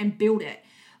them and build it.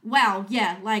 Wow,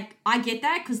 yeah, like I get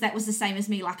that because that was the same as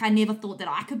me. Like I never thought that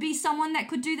I could be someone that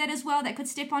could do that as well, that could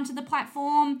step onto the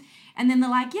platform. And then they're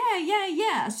like,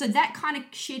 yeah. So that kind of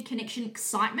shared connection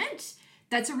excitement,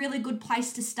 that's a really good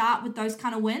place to start with those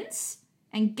kind of wins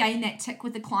and gain that tick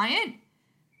with the client.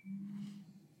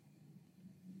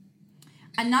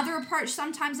 Another approach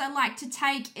sometimes I like to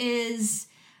take is,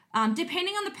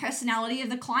 depending on the personality of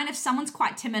the client, if someone's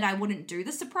quite timid, I wouldn't do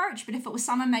this approach. But if it was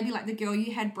someone maybe like the girl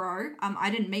you had, bro, I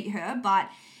didn't meet her, but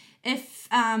if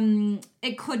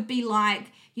it could be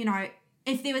like, you know,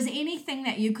 if there was anything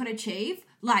that you could achieve,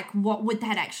 like what would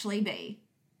that actually be?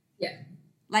 Yeah.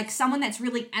 Like someone that's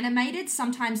really animated,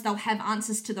 sometimes they'll have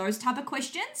answers to those type of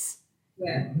questions.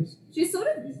 Yeah. She sort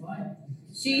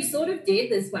of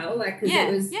did as well, like, because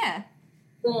it was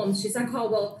forms. She's like, oh,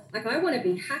 well, like, I want to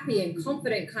be happy and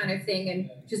confident kind of thing.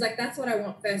 And she's like, that's what I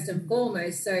want first and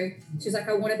foremost. So she's like,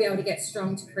 I want to be able to get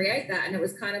strong to create that. And it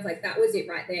was kind of like, that was it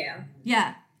right there.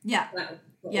 Yeah. That was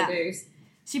what we do.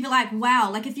 She'd be like,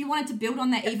 wow, like if you wanted to build on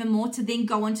that even more to then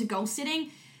go into goal setting,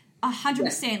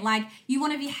 100%. Like you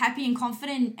want to be happy and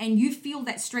confident and you feel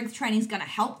that strength training is going to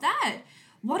help that.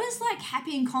 What does like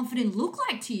happy and confident look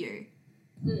like to you?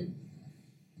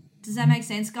 Does that make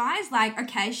sense, guys? Like,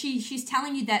 okay, she's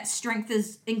telling you that strength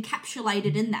is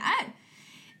encapsulated in that.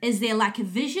 Is there like a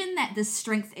vision that this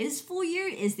strength is for you?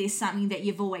 Is there something that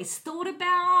you've always thought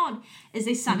about? Is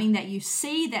there something that you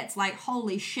see that's like,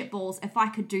 holy shitballs, if I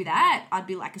could do that, I'd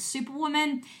be like a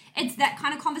superwoman. It's that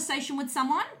kind of conversation with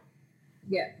someone.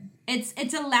 Yeah.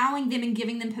 It's allowing them and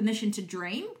giving them permission to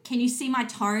dream. Can you see my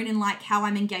tone and like how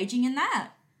I'm engaging in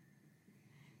that?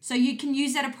 So you can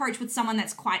use that approach with someone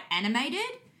that's quite animated.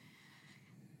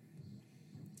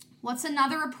 What's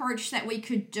another approach that we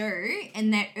could do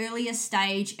in that earlier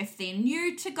stage if they're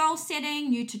new to goal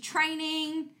setting, new to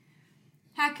training?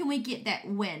 How can we get that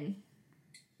win?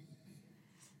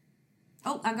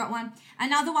 Oh, I got one.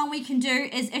 Another one we can do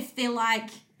is if they're like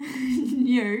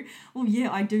new, well,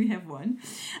 yeah, I do have one,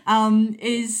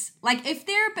 is like if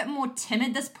they're a bit more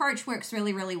timid, this approach works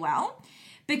really, really well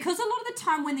because a lot of the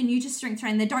time when they're new to strength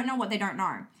training, they don't know what they don't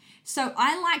know. So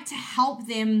I like to help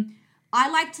them. I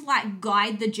like to like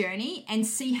guide the journey and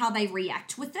see how they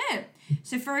react with it.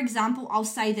 So for example, I'll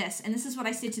say this, and this is what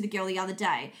I said to the girl the other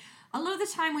day. A lot of the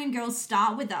time when girls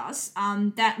start with us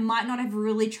that might not have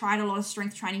really tried a lot of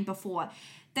strength training before,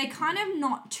 they're kind of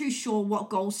not too sure what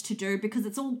goals to do because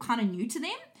it's all kind of new to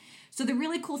them. So the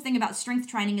really cool thing about strength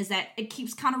training is that it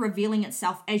keeps kind of revealing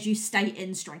itself as you stay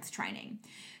in strength training.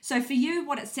 So for you,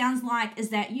 what it sounds like is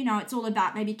that, you know, it's all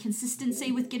about maybe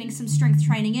consistency with getting some strength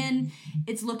training in.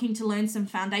 It's looking to learn some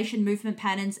foundation movement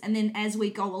patterns. And then as we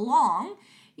go along,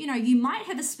 you know, you might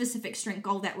have a specific strength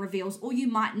goal that reveals, or you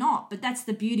might not, but that's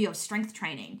the beauty of strength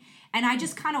training. And I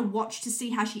just kind of watch to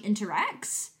see how she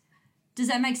interacts. Does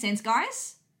that make sense,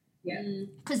 guys? Yeah.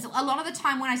 Because a lot of the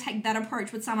time when I take that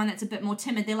approach with someone that's a bit more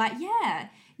timid, they're like,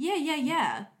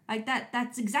 yeah. Like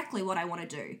that's exactly what I want to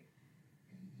do.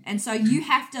 And so you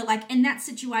have to, like, in that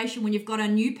situation when you've got a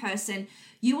new person,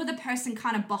 you are the person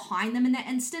kind of behind them in that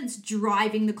instance,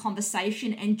 driving the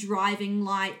conversation and driving,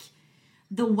 like,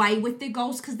 the way with their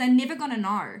goals because they're never going to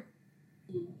know.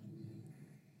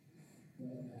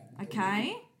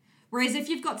 Okay? Whereas if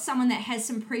you've got someone that has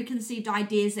some preconceived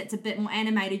ideas that's a bit more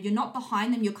animated, you're not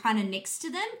behind them, you're kind of next to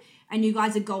them, and you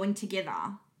guys are going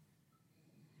together.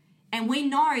 And we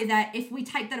know that if we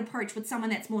take that approach with someone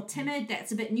that's more timid,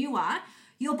 that's a bit newer,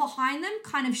 you're behind them,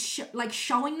 kind of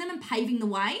showing them and paving the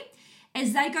way.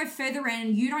 As they go further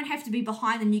in, you don't have to be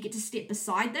behind them, you get to step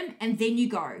beside them, and then you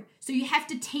go. So you have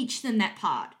to teach them that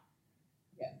part.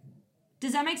 Yeah.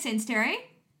 Does that make sense, Terry?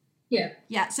 Yeah.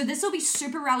 Yeah, so this will be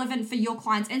super relevant for your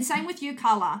clients. And same with you,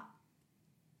 Carla.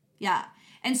 Yeah.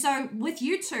 And so with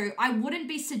you two, I wouldn't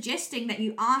be suggesting that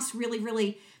you ask really,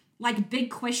 really like big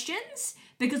questions,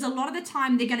 because a lot of the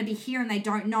time they're going to be here and they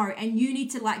don't know, and you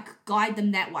need to like guide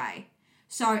them that way.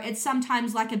 So it's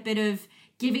sometimes like a bit of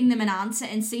giving them an answer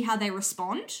and see how they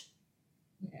respond.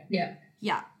 Yeah.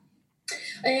 Yeah.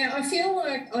 Yeah, I feel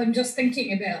like I'm just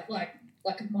thinking about like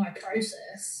my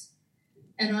process,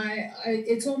 and I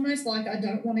it's almost like I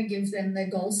don't want to give them their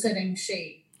goal setting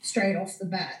sheet straight off the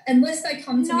bat, unless they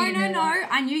come to me. No. Like,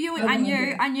 I knew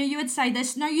you would say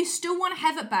this. No, you still want to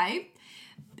have it, babe,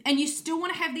 and you still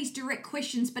want to have these direct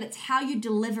questions, but it's how you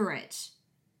deliver it.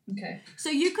 Okay. So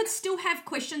you could still have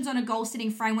questions on a goal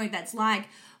setting framework that's like,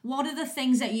 what are the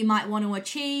things that you might want to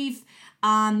achieve?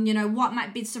 What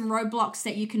might be some roadblocks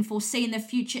that you can foresee in the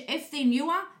future? If they're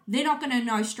newer, they're not going to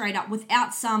know straight up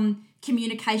without some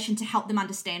communication to help them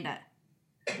understand it.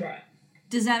 Right.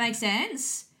 Does that make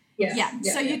sense? Yeah.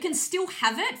 So you can still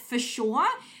have it for sure,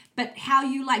 but how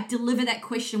you like deliver that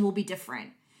question will be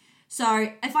different.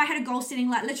 So if I had a goal setting,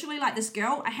 like literally like this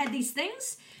girl, I had these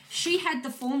things. She had the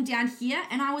form down here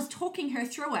and I was talking her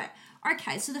through it.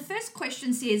 Okay, so the first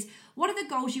question says, what are the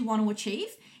goals you want to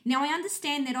achieve? Now, I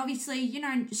understand that obviously,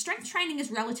 strength training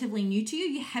is relatively new to you.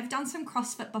 You have done some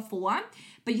CrossFit before,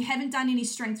 but you haven't done any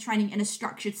strength training in a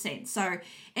structured sense. So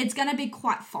it's going to be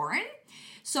quite foreign.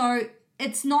 So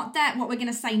it's not that what we're going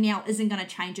to say now isn't going to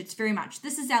change. It's very much,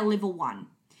 this is our level 1.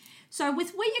 So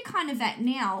with where you're kind of at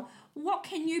now, what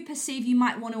can you perceive you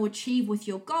might want to achieve with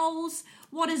your goals?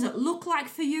 What does it look like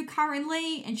for you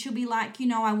currently? And she'll be like,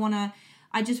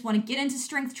 I just want to get into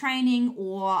strength training,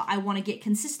 or I want to get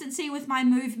consistency with my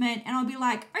movement. And I'll be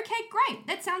like, okay, great.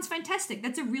 That sounds fantastic.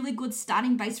 That's a really good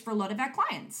starting base for a lot of our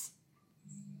clients.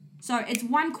 So it's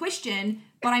one question,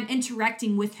 but I'm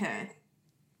interacting with her.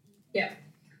 Yeah.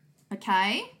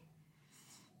 Okay.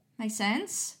 Makes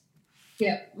sense?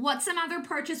 Yeah. What's some other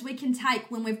approaches we can take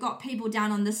when we've got people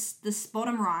down on this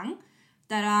bottom rung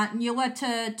that are newer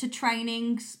to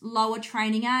training, lower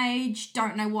training age,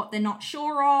 don't know what they're not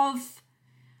sure of,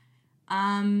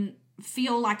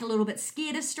 feel like a little bit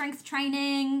scared of strength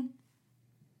training?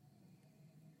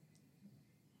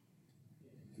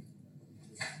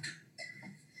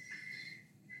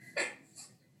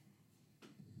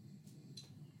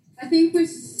 I think we've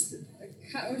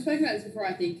spoken about this before,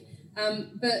 I think.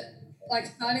 But like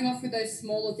starting off with those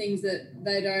smaller things that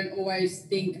they don't always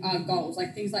think are goals,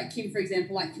 like things like Kim, for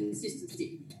example, like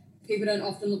consistency. People don't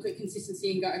often look at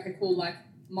consistency and go, okay, cool, like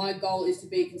my goal is to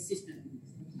be consistent.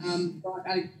 But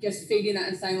I guess feeding that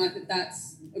and saying like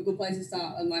that's a good place to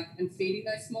start, and feeding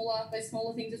those smaller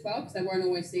things as well, because they won't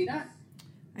always see that.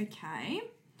 Okay.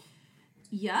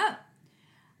 Yep.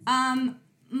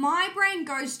 My brain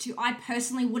goes to, I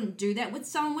personally wouldn't do that with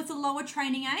someone with a lower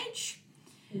training age.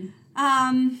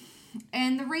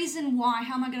 And the reason why,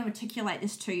 how am I going to articulate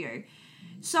this to you?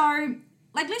 So,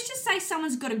 like, let's just say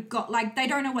someone's they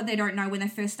don't know what they don't know when they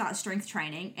first start strength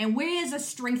training. And we as a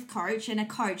strength coach and a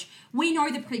coach, we know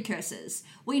the precursors.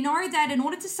 We know that in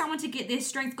order to someone to get their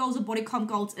strength goals or body comp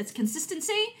goals, it's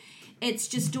consistency. It's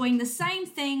just doing the same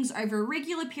things over a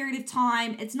regular period of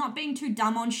time. It's not being too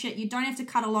dumb on shit. You don't have to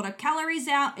cut a lot of calories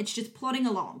out. It's just plodding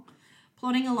along.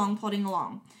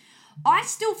 I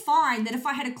still find that if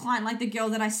I had a client like the girl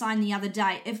that I signed the other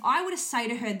day, if I were to say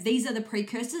to her, these are the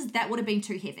precursors, that would have been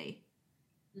too heavy.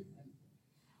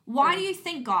 Why do you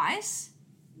think, guys?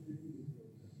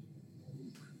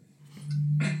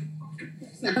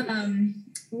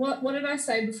 What did I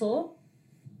say before?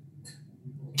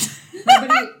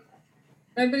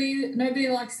 Nobody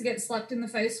likes to get slapped in the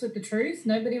face with the truth.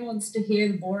 Nobody wants to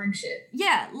hear the boring shit.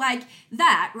 Yeah, like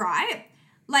that, right?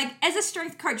 Like, as a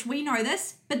strength coach, we know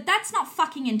this, but that's not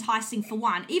fucking enticing for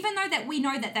one. Even though that we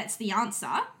know that that's the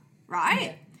answer, right?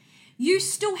 Yeah. You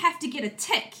still have to get a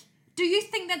tick. Do you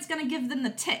think that's going to give them the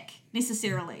tick,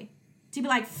 necessarily? To be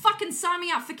like, fucking sign me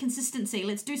up for consistency.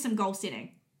 Let's do some goal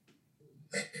setting.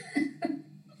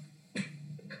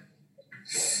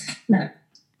 No.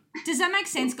 Does that make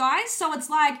sense, guys? So it's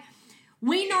like,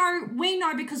 we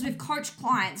know because we've coached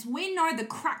clients, we know the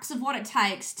crux of what it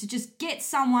takes to just get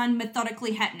someone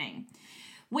methodically happening.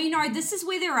 We know this is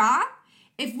where they are.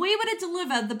 If we were to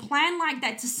deliver the plan like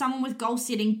that to someone with goal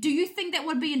setting, do you think that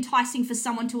would be enticing for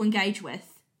someone to engage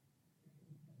with?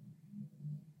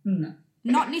 No.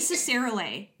 Not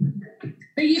necessarily.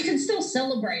 But you can still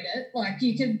celebrate it. Like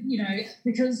you could,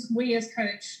 because we as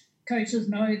coaches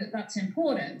know that that's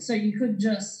important. So you could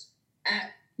just,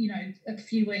 a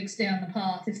few weeks down the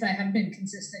path, if they have been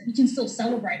consistent, you can still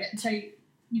celebrate it and say,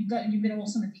 you've been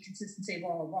awesome with your consistency,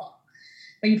 blah, blah, blah.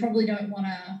 But you probably don't want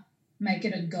to make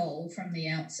it a goal from the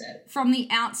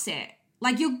outset.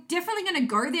 Like, you're definitely going to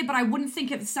go there, but I wouldn't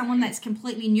think if someone that's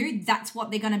completely new, that's what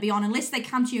they're going to be on, unless they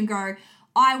come to you and go,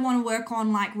 I want to work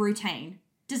on like routine.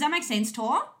 Does that make sense,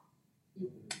 Tor?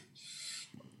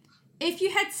 If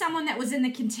you had someone that was in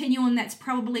the continuum that's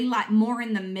probably like more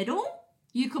in the middle,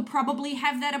 you could probably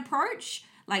have that approach.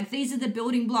 Like, these are the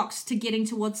building blocks to getting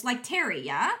towards, like Terry,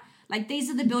 yeah? Like, these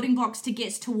are the building blocks to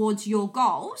get towards your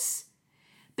goals.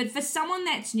 But for someone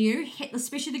that's new,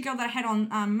 especially the girl that I had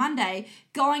on Monday,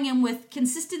 going in with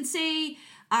consistency,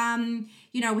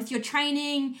 with your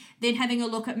training, then having a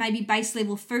look at maybe base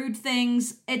level food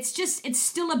things, it's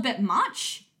still a bit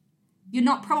much. You're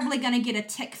not probably going to get a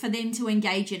tick for them to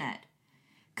engage in it.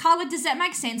 Carla, does that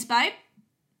make sense, babe?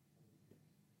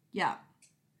 Yeah.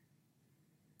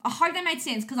 I hope that made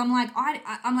sense, because I'm like,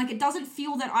 I'm like, it doesn't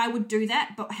feel that I would do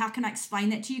that, but how can I explain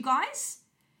that to you guys?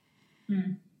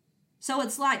 So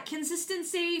it's like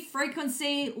consistency,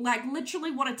 frequency, like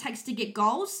literally what it takes to get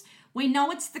goals. We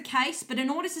know it's the case, but in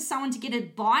order for someone to get a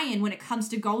buy-in when it comes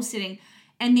to goal setting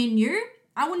and they're new,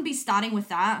 I wouldn't be starting with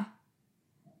that.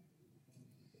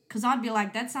 Because I'd be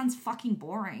like, that sounds fucking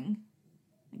boring.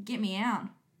 Get me out.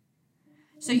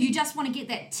 So you just want to get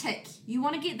that tick. You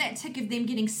want to get that tick of them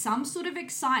getting some sort of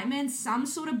excitement, some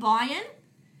sort of buy-in.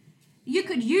 You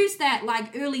could use that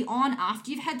like early on after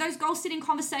you've had those goal-setting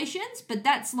conversations, but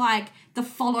that's like the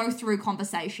follow-through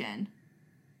conversation.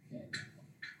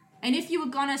 And if you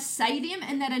were going to say them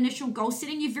in that initial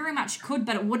goal-setting, you very much could,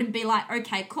 but it wouldn't be like,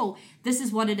 okay, cool, this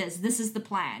is what it is. This is the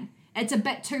plan. It's a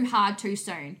bit too hard too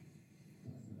soon.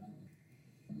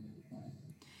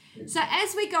 So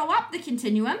as we go up the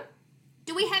continuum,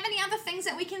 do we have any other things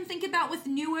that we can think about with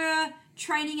newer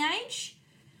training age?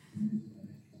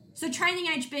 So training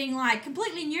age being like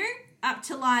completely new up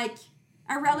to like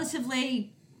a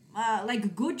relatively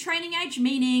like good training age,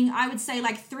 meaning I would say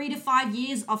like 3 to 5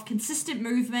 years of consistent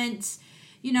movement,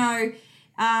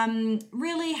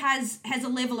 really has a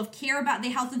level of care about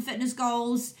their health and fitness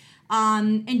goals,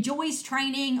 enjoys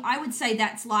training. I would say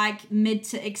that's like mid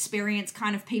to experienced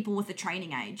kind of people with a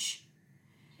training age.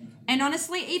 And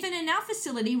honestly, even in our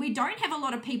facility, we don't have a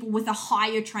lot of people with a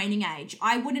higher training age.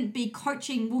 I wouldn't be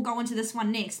coaching, we'll go into this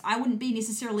one next, I wouldn't be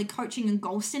necessarily coaching and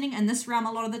goal setting in this realm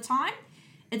a lot of the time.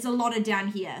 It's a lot of down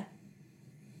here.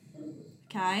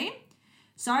 Okay,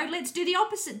 so let's do the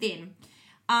opposite then.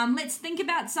 Let's think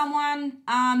about someone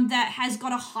that has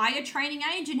got a higher training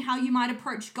age and how you might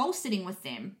approach goal setting with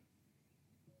them.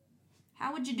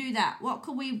 How would you do that? What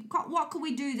could we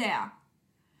do there?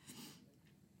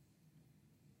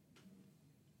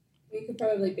 We could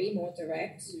probably be more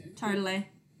direct. Totally.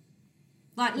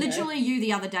 Like literally you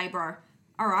the other day, bro.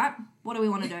 All right, what do we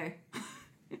want to do?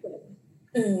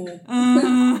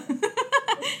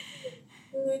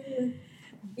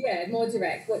 Yeah, more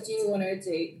direct. What do you want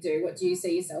to do? What do you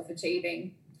see yourself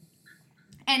achieving?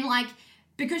 And like,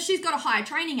 because she's got a higher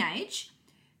training age,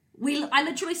 I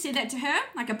literally said that to her.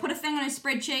 Like, I put a thing on her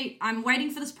spreadsheet. I'm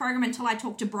waiting for this program until I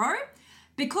talk to bro,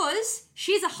 because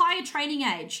she's a higher training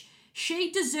age.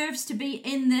 She deserves to be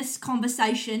in this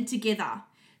conversation together.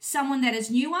 Someone that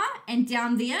is newer and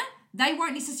down there, they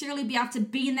won't necessarily be able to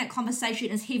be in that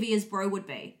conversation as heavy as bro would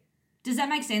be. Does that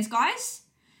make sense, guys?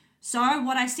 So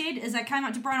what I said is I came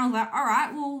up to bro and I was like, all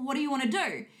right, well, what do you want to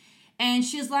do? And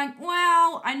she was like,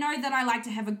 well, I know that I like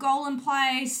to have a goal in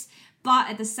place, but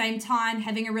at the same time,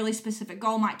 having a really specific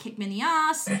goal might kick me in the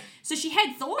ass. So she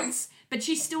had thoughts, but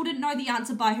she still didn't know the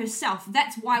answer by herself.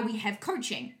 That's why we have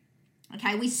coaching.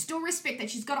 Okay, we still respect that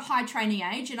she's got a high training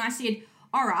age. And I said,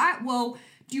 all right, well,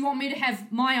 do you want me to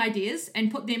have my ideas and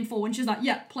put them forward? And she's like,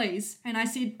 yeah, please. And I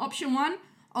said, option 1,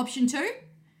 option 2.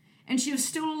 And she was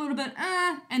still a little bit,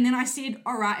 And then I said,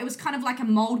 all right, it was kind of like a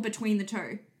mold between the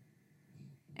two.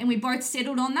 And we both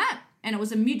settled on that. And it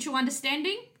was a mutual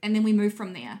understanding. And then we moved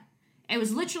from there. It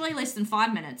was literally less than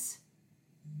 5 minutes.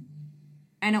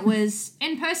 And it was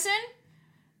in person,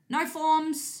 no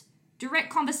forms, direct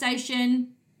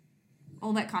conversation,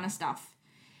 all that kind of stuff.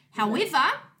 However,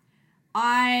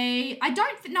 I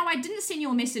didn't send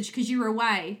you a message because you were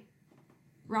away,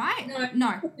 right?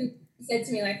 No. You said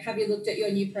to me, like, have you looked at your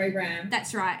new program?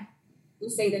 That's right. You'll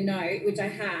see the note, which I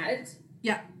had.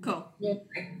 Yeah, cool. Yeah.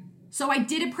 So I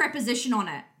did a preposition on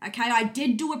it, okay? I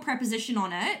did do a preposition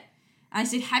on it. I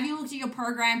said, have you looked at your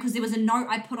program? Because there was a note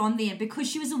I put on there. Because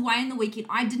she was away in the weekend,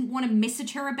 I didn't want to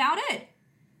message her about it,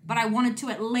 but I wanted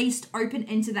to at least open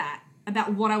into that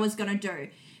about what I was going to do.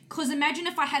 Because imagine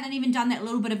if I hadn't even done that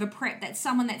little bit of a prep, that's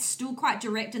someone that's still quite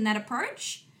direct in that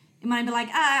approach. It might be like,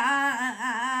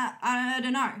 I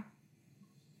don't know.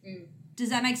 Does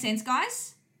that make sense,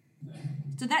 guys?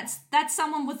 So that's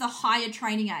someone with a higher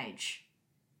training age.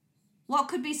 What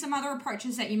could be some other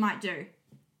approaches that you might do?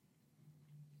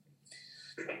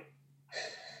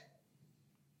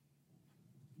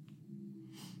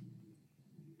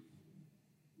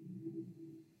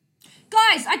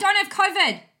 guys, I don't have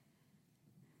COVID.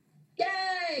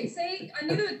 Yay! See, I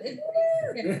knew it.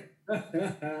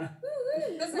 Woohoo!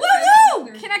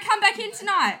 Can I come back in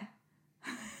tonight?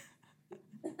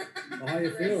 How are you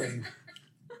feeling?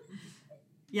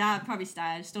 Yeah, I'd probably stay.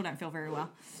 I still don't feel very well.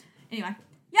 Anyway,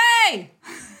 yay!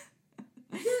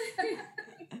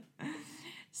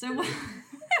 So what?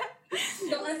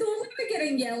 No, I thought we were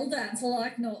getting yelled at for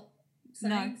like not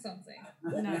saying something.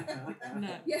 No.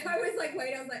 Yeah, I was like,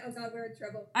 wait, I was like, oh God, we're in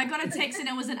trouble. I got a text and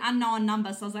it was an unknown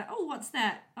number, so I was like, oh, what's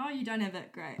that? Oh, you don't have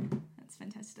it. Great. That's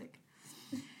fantastic.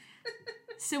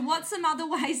 So what's some other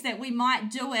ways that we might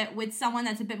do it with someone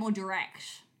that's a bit more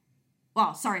direct?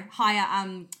 Well, sorry,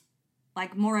 higher,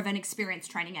 like more of an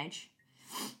experienced training age.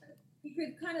 You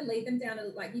could kind of lead them down,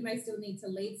 like you may still need to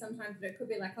lead sometimes, but it could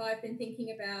be like, oh, I've been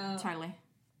thinking about Totally.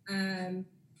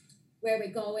 Where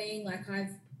we're going. Like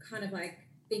I've kind of like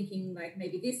thinking like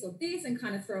maybe this or this, and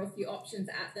kind of throw a few options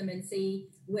at them and see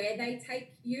where they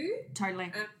take you.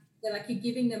 Totally. So like you're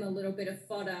giving them a little bit of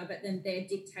fodder, but then they're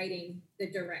dictating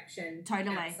the direction.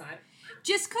 Totally. Outside.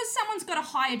 Just because someone's got a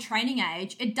higher training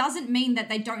age, it doesn't mean that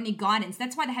they don't need guidance.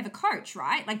 That's why they have a coach,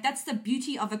 right? Like that's the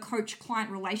beauty of a coach-client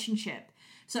relationship.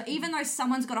 So even though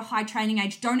someone's got a high training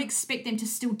age, don't expect them to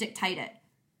still dictate it.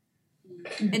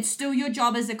 It's still your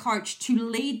job as a coach to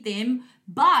lead them,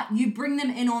 but you bring them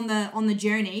in on the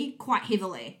journey quite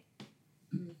heavily.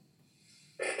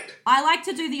 I like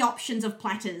to do the options of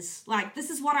platters. Like, this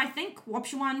is what I think,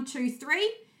 option 1, 2,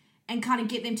 3, and kind of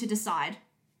get them to decide.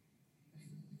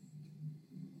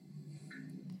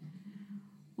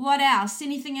 What else?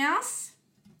 Anything else?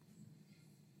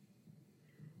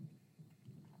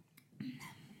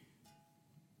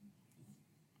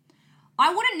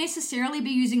 I wouldn't necessarily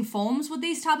be using forms with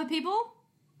these type of people.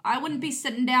 I wouldn't be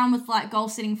sitting down with like goal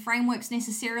setting frameworks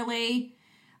necessarily.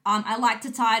 I like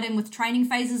to tie it in with training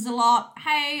phases a lot.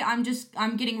 Hey,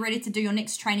 I'm getting ready to do your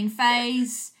next training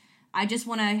phase. I just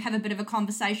want to have a bit of a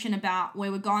conversation about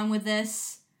where we're going with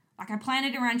this. Like I plan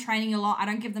it around training a lot. I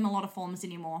don't give them a lot of forms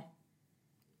anymore.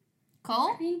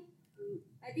 Cool? I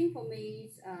think for me,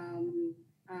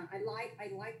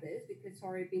 I like this because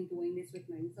Tori been doing this with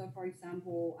me. So for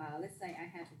example, let's say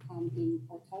I have to come in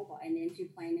October, and then she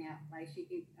plan out like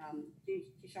she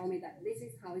showed me that this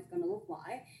is how it's gonna look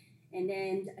like, and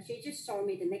then she just showed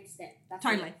me the next step. That's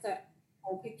totally. It. So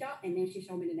whole picture, and then she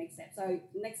showed me the next step. So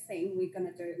next thing we're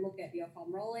gonna do, look at your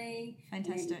foam rolling.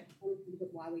 Fantastic. And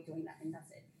why we're doing that, and that's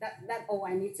it. That's all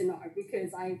I need to know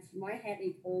because my head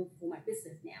is all for my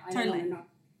business now. I don't want to know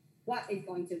what is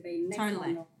going to be next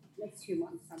month or next 2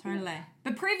 months. Totally. Like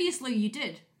but previously you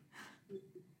did.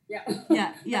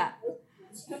 Yeah. Yeah.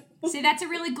 See, that's a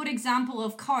really good example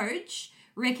of coach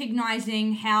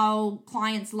recognizing how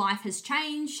clients' life has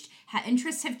changed, how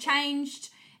interests have changed,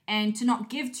 and to not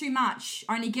give too much,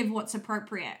 only give what's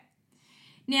appropriate.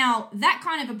 Now, that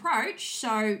kind of approach,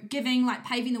 so giving, like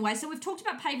paving the way. So we've talked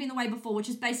about paving the way before, which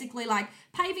is basically like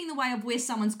paving the way of where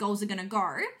someone's goals are going to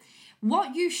go.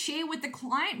 What you share with the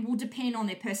client will depend on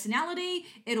their personality.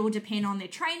 It'll depend on their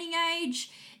training age.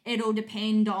 It'll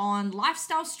depend on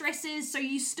lifestyle stresses. So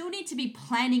you still need to be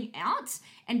planning out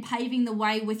and paving the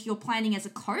way with your planning as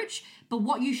a coach. But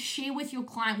what you share with your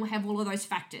client will have all of those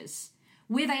factors.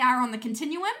 Where they are on the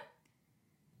continuum,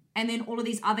 and then all of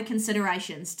these other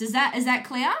considerations. Is that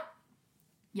clear?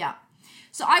 Yeah.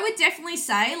 So I would definitely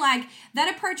say like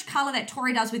that approach color that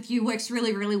Tori does with you works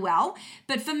really, really well.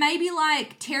 But for maybe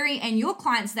like Terry and your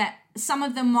clients that some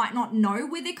of them might not know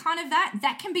where they're kind of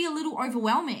that can be a little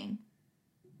overwhelming.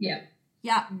 Yeah.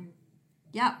 Yeah.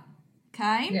 Yeah.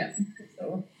 Okay. Yeah.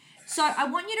 Sure. So I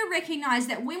want you to recognize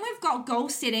that when we've got goal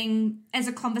setting as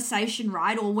a conversation,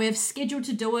 right, or we've scheduled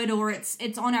to do it, or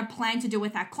it's on our plan to do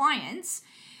with our clients,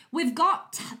 we've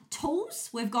got tools,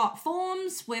 we've got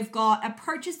forms, we've got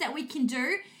approaches that we can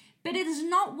do, but it is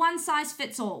not one size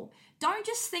fits all. Don't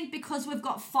just think because we've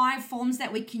got 5 forms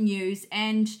that we can use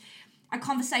and a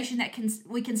conversation that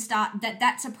we can start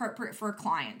that's appropriate for a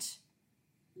client.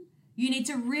 You need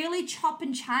to really chop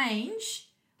and change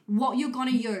what you're going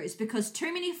to use because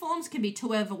too many forms can be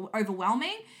too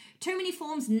overwhelming. Too many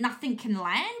forms, nothing can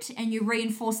land, and you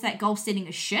reinforce that goal setting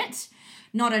is shit.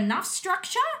 Not enough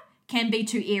structure can be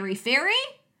too airy-fairy.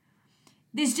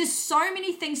 There's just so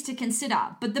many things to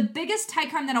consider. But the biggest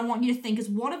take-home that I want you to think is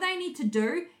what do they need to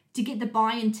do to get the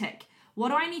buy-in tick? What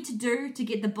do I need to do to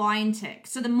get the buy-in tick?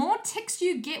 So the more ticks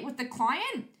you get with the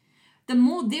client, the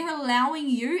more they're allowing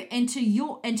you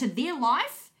into their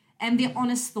life and their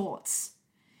honest thoughts.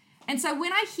 And so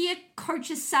when I hear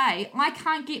coaches say, I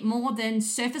can't get more than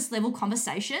surface level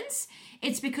conversations,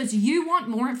 it's because you want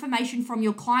more information from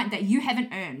your client that you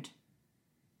haven't earned.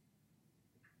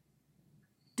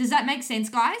 Does that make sense,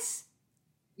 guys?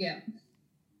 Yeah.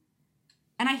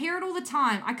 And I hear it all the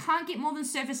time. I can't get more than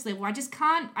surface level. I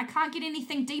can't get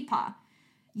anything deeper.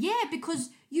 Yeah, because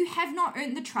you have not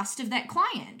earned the trust of that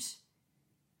client.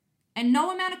 And no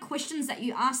amount of questions that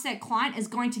you ask that client is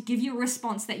going to give you a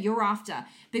response that you're after,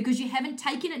 because you haven't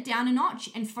taken it down a notch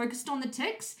and focused on the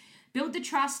ticks, built the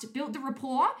trust, built the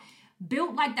rapport,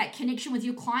 built like that connection with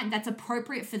your client that's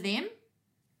appropriate for them.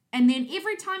 And then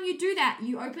every time you do that,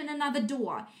 you open another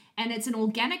door, and it's an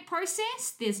organic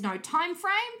process. There's no time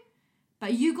frame,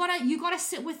 but you gotta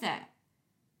sit with it.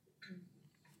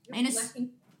 And it's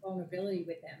lacking vulnerability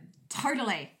with them.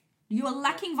 Totally. You are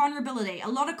lacking vulnerability. A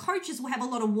lot of coaches will have a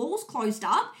lot of walls closed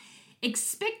up,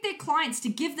 expect their clients to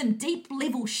give them deep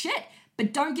level shit,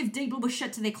 but don't give deep level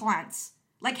shit to their clients.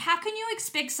 Like, how can you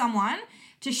expect someone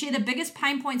to share the biggest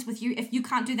pain points with you if you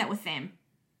can't do that with them?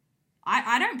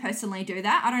 I don't personally do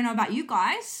that. I don't know about you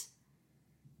guys.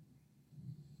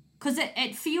 Because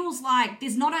it feels like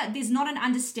there's not an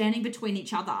understanding between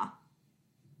each other.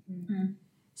 Mm-hmm.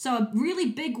 So a really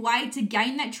big way to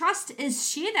gain that trust is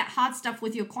share that hard stuff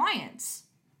with your clients.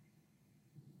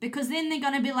 Because then they're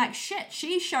going to be like, shit,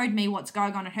 she showed me what's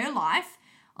going on in her life.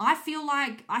 I feel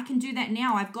like I can do that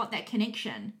now. I've got that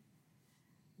connection.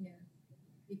 Yeah.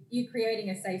 You're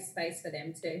creating a safe space for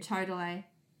them to totally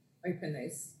open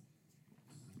those.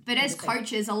 But as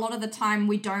coaches, a lot of the time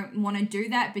we don't want to do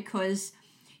that because,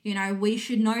 you know, we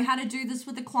should know how to do this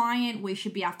with the client. We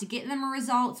should be able to get them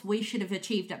results. We should have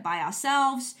achieved it by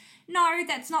ourselves. No,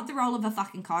 that's not the role of a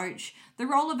fucking coach. The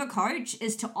role of a coach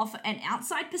is to offer an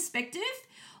outside perspective,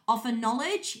 offer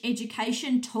knowledge,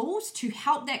 education, tools to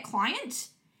help that client.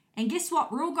 And guess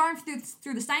what? We're all going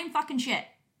through the same fucking shit.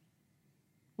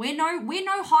 We're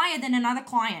no higher than another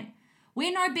client.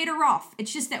 We're no better off.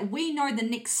 It's just that we know the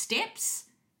next steps,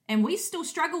 and we still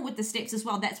struggle with the steps as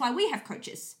well. That's why we have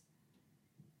coaches.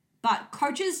 But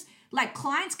coaches, like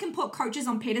clients can put coaches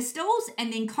on pedestals,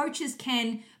 and then coaches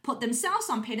can put themselves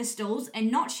on pedestals and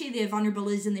not share their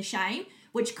vulnerabilities and their shame,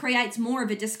 which creates more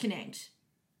of a disconnect.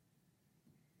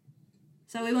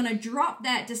 So we want to drop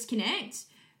that disconnect,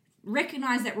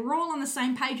 recognize that we're all on the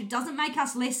same page. It doesn't make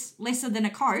us lesser than a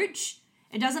coach.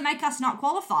 It doesn't make us not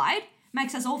qualified. It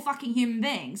makes us all fucking human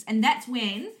beings. And that's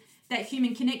when that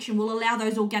human connection will allow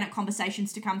those organic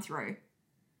conversations to come through.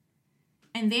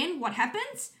 And then what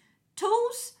happens?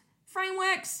 Tools,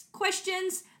 frameworks,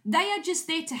 questions, they are just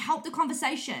there to help the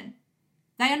conversation.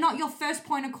 They are not your first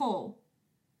point of call.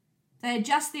 They are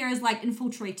just there as like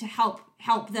infiltrate to help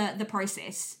the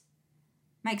process.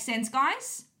 Make sense,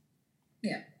 guys?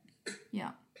 Yeah.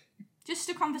 Yeah. Just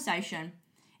a conversation.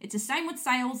 It's the same with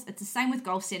sales. It's the same with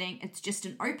goal setting. It's just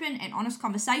an open and honest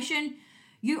conversation.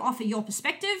 You offer your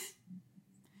perspective.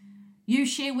 You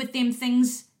share with them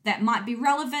things that might be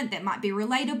relevant, that might be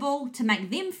relatable to make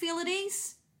them feel at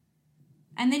ease.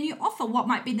 And then you offer what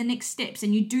might be the next steps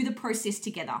and you do the process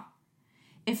together.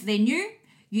 If they're new,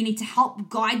 you need to help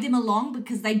guide them along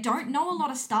because they don't know a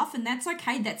lot of stuff, and that's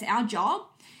okay. That's our job.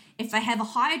 If they have a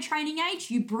higher training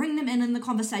age, you bring them in the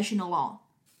conversation a lot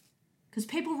because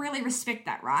people really respect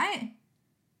that, right?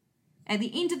 At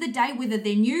the end of the day, whether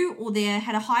they're new or they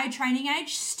had a higher training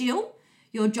age, still,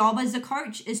 your job as a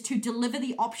coach is to deliver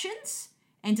the options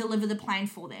and deliver the plan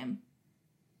for them.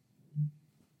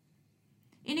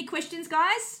 Any questions,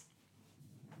 guys?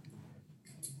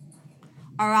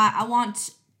 All right, I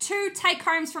want 2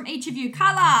 take-homes from each of you.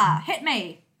 Carla, hit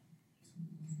me.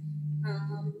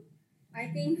 I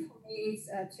think for me is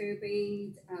to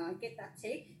get that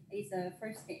tick is the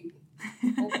first thing.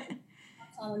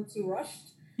 Someone too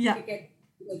rushed to get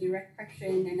the direct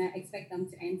question, and I expect them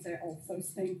to answer all those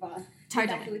things, but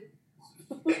totally.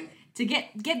 To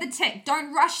get the tick.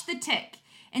 Don't rush the tick.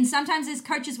 And sometimes as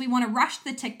coaches, we want to rush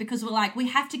the tick because we're like, we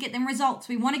have to get them results.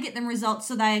 We want to get them results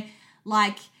so they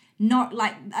what's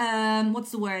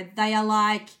the word? They are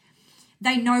like,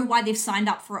 they know why they've signed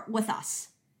up for it with us,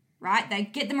 right? They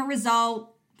get them a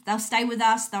result. They'll stay with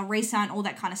us. They'll resign, all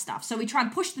that kind of stuff. So we try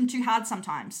and push them too hard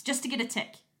sometimes just to get a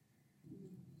tick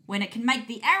when it can make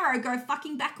the arrow go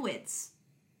fucking backwards.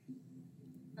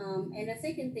 And the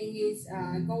second thing is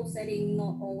goal setting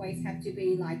not always have to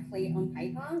be like clear on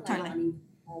paper, like totally.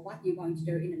 Or what you're going to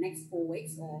do in the next 4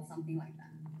 weeks or something like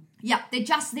that. Yeah, they're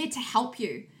just there to help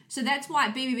you. So that's why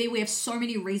at BBB we have so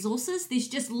many resources. There's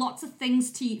just lots of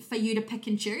things for you to pick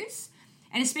and choose.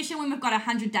 And especially when we've got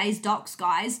 100 days docs,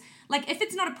 guys, like if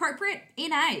it's not appropriate,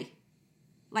 NA.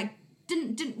 Like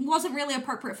wasn't really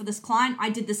appropriate for this client, I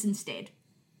did this instead.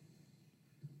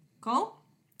 Cool?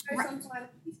 So sometimes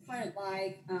it's kind of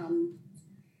like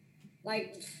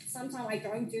like sometimes I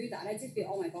don't do that. I just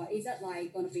feel, oh my God, is that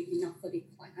like going to be enough for the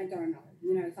client? I don't know.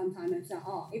 You know, sometimes I'm like,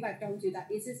 oh, if I don't do that,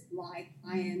 is this like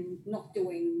I am not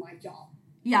doing my job?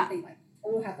 Yeah. Something like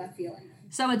all have that feeling.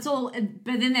 So it's all,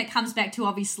 but then that comes back to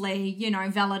obviously, you know,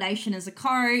 validation as a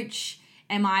coach.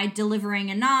 Am I delivering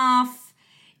enough?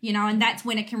 You know, and that's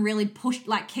when it can really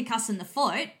kick us in the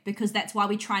foot, because that's why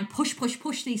we try and push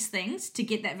these things to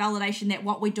get that validation that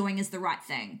what we're doing is the right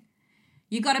thing.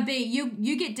 You got to be,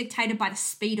 you get dictated by the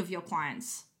speed of your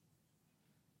clients.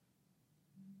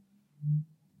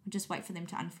 Just wait for them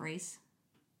to unfreeze.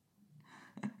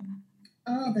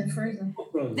 Oh, they're frozen.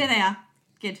 There they are.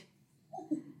 Good.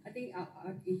 I think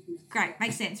Great,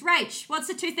 makes sense. Rach, what's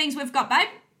the 2 things we've got, babe?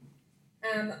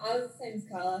 I was the same as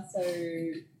Carla, so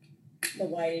the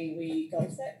way we goal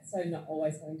set, so not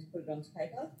always having to put it onto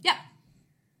paper. Yep.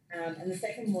 And the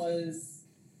second was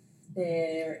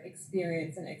their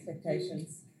experience and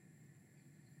expectations.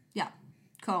 Yeah,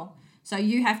 cool. So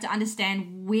you have to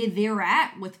understand where they're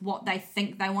at with what they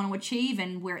think they want to achieve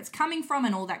and where it's coming from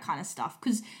and all that kind of stuff.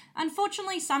 Because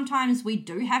unfortunately, sometimes we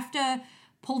do have to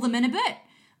pull them in a bit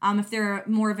if they're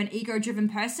more of an ego-driven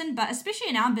person. But especially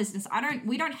in our business,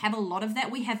 we don't have a lot of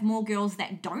that. We have more girls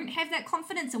that don't have that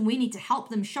confidence, and we need to help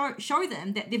them show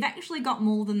them that they've actually got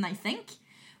more than they think.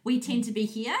 We tend to be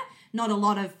here, not a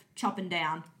lot of chopping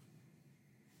down.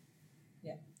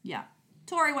 Yeah.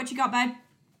 Tori, what you got, babe?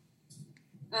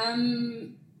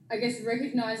 I guess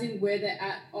recognizing where they're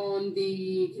at on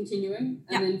the continuum,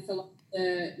 and then for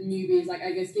the newbies, like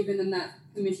I guess giving them that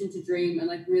permission to dream and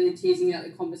like really teasing out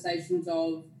the conversations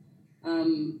of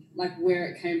like where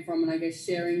it came from, and I guess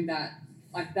sharing that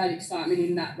like that excitement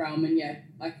in that realm, and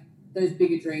like those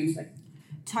bigger dreams, like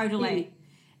totally.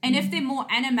 And if they're more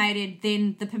animated,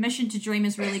 then the permission to dream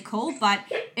is really cool. But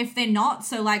if they're not,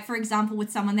 so like, for example, with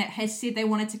someone that has said they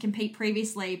wanted to compete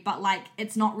previously, but like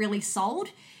it's not really sold,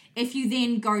 if you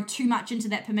then go too much into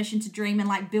that permission to dream and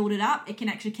like build it up, it can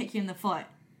actually kick you in the foot.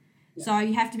 Yeah. So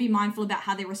you have to be mindful about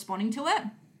how they're responding to it.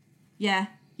 Yeah.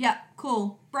 Yeah.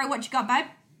 Cool. Bro, what you got, babe?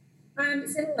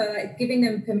 Similar, like giving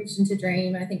them permission to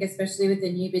dream, I think, especially with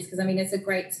the newbies, because I mean, it's a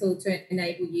great tool to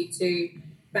enable you to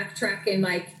backtrack and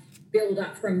like build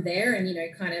up from there and, you know,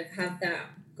 kind of have that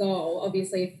goal.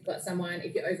 Obviously, if you've got someone,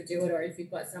 if you overdo it, or if you've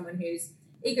got someone who's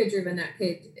ego-driven, that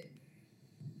could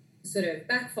sort of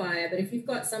backfire. But if you've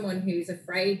got someone who's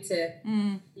afraid to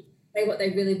say what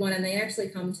they really want, and they actually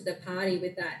come to the party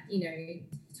with that, you know,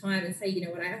 time and say, you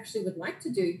know what, I actually would like to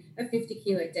do a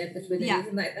 50-kilo deadlift with it.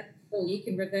 And like that's cool. You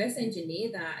can reverse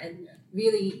engineer that and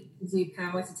really gives you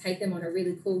power to take them on a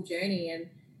really cool journey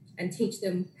and teach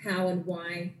them how and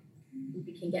why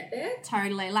we can get there.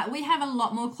 Totally. Like we have a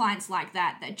lot more clients like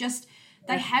that just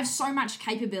they have so much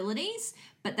capabilities,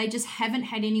 but they just haven't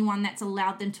had anyone that's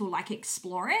allowed them to like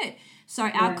explore it. So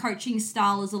our coaching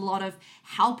style is a lot of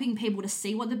helping people to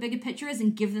see what the bigger picture is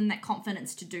and give them that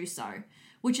confidence to do so,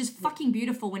 which is fucking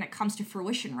beautiful when it comes to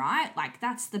fruition, right? Like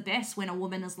that's the best, when a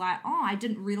woman is like, oh, I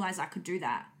didn't realize I could do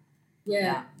that.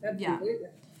 Yeah. Absolutely.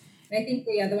 I think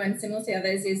the other one, similar to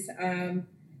others, is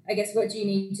I guess what do you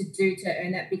need to do to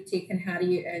earn that big tick, and how do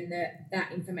you earn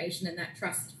that information and that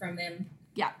trust from them?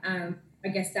 Yeah. I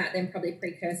guess that then probably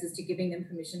precursors to giving them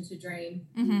permission to dream,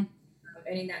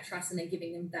 earning that trust and then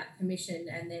giving them that permission,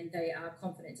 and then they are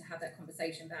confident to have that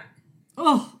conversation back.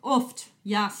 Oh, oofed.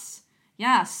 Yes.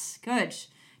 Yes. Good.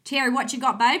 Terry, what you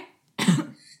got, babe?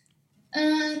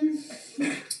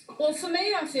 Well, for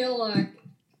me, I feel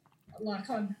like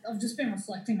I've just been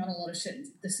reflecting on a lot of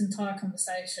shit this entire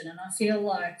conversation, and I feel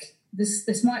like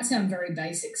this might sound very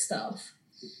basic stuff,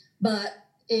 but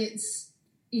it's,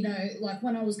 you know, like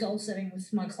when I was goal setting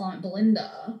with my client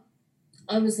Belinda,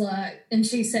 I was like, and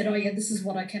she said, oh yeah, this is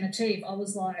what I can achieve. I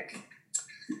was like,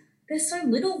 they're so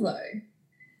little though,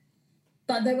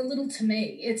 but they were little to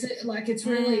me. It's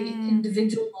really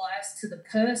individualized to the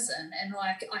person, and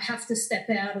like I have to step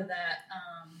out of that.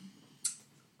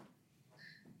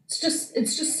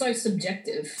 It's just so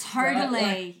subjective. Totally.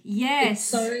 Right? Like,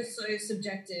 yes. It's so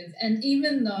subjective. And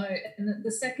even though, and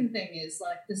the second thing is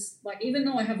like this, like even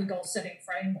though I have a goal setting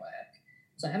framework,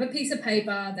 so I have a piece of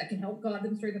paper that can help guide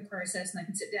them through the process, and they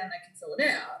can sit down, they can fill it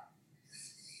out.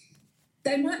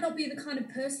 They might not be the kind of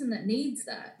person that needs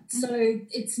that. So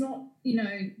it's not, you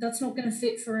know, that's not going to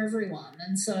fit for everyone.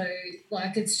 And so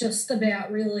like it's just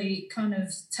about really kind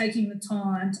of taking the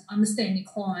time to understand your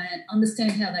client,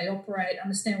 understand how they operate,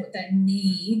 understand what they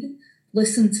need,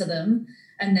 listen to them,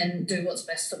 and then do what's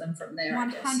best for them from there.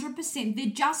 100%. They're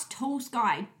just tools,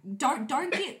 guy. Don't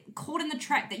get caught in the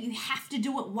trap that you have to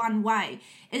do it one way.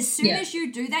 As soon as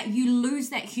you do that, you lose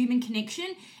that human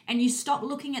connection and you stop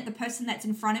looking at the person that's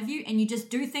in front of you and you just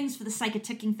do things for the sake of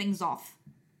ticking things off.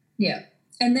 Yeah.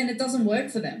 And then it doesn't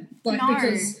work for them.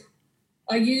 Because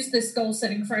I use this goal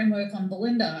setting framework on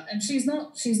Belinda, and she's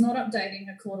not updating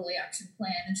her quarterly action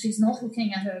plan, and she's not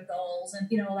looking at her goals and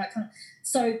all that kind of.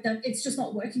 So that it's just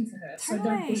not working for her. Totally. So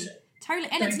don't push it. Totally,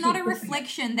 and it's not a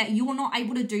reflection that you're not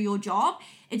able to do your job.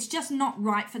 It's just not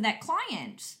right for that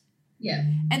client. Yeah.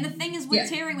 And the thing is with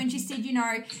Terry, when she said,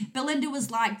 Belinda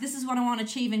was like, this is what I want to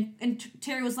achieve, and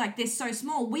Terry was like, they're so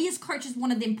small. We as coaches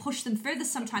want to then push them further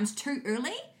sometimes too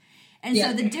early. And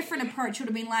so the different approach would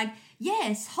have been like,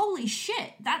 yes, holy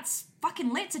shit, that's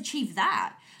fucking, let's achieve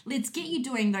that. Let's get you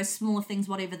doing those smaller things,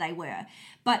 whatever they were.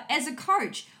 But as a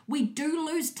coach, we do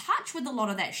lose touch with a lot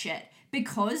of that shit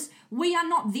because we are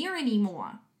not there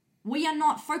anymore. We are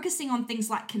not focusing on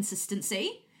things like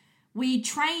consistency. We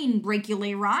train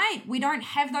regularly, right? We don't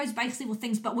have those base level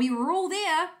things, but we were all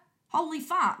there. Holy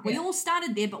fuck. We all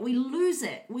started there, but we lose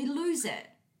it.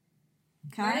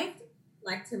 Okay? I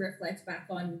like to reflect back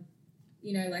on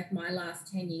like my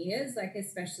last 10 years, like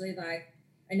especially like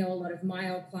I know a lot of my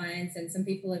old clients and some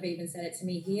people have even said it to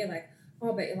me here, like,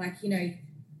 oh, but like, you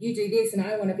do this and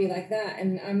I want to be like that.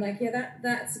 And I'm like, yeah,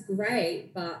 that's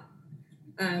great. But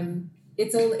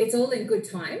it's all in good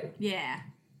time. Yeah.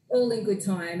 All in good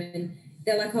time. And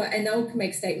they're like, oh, and they'll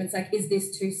make statements like, is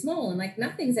this too small? And like,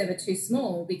 nothing's ever too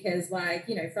small because like,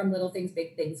 from little things,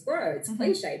 big things grow. It's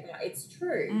cliche, but it's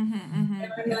true.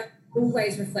 And I'm like,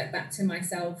 always reflect back to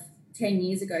myself 10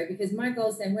 years ago because my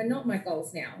goals then were not my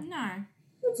goals now. No. I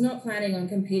was not planning on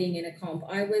competing in a comp.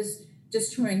 I was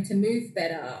just trying to move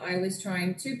better. I was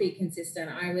trying to be consistent.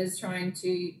 I was trying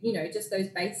to, just those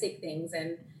basic things.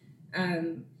 And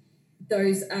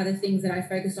those are the things that I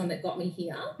focused on that got me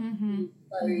here.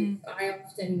 So I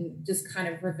often just kind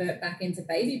of revert back into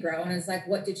baby bro and it's like,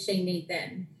 what did she need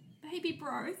then? Baby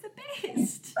bro, the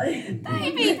best.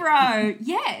 Baby bro.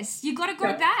 Yes, you got to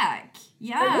go back.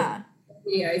 Yeah.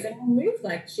 Videos and I moved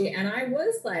like shit and I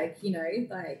was like,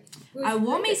 I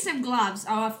wore me some gloves.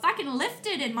 I fucking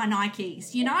lifted in my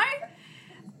Nikes,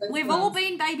 We've all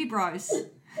been baby bros.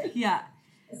 Yeah.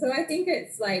 So I think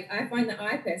it's like, I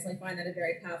personally find that a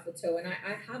very powerful tool. And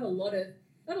I have a lot of,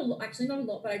 not a lot,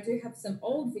 but I do have some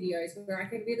old videos where I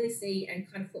can really see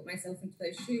and kind of put myself into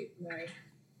those shoes.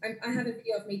 I have a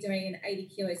video of me doing an 80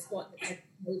 kilo squat that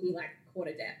will be like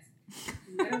quarter depth.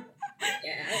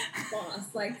 Yeah,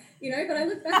 boss. Like, but I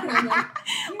look back and I'm like,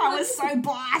 I was so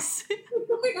boss.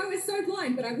 I was so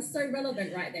blind, but I was so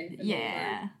relevant right then.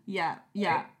 Yeah.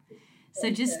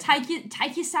 So just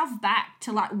take yourself back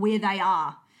to like where they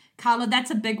are. Carla,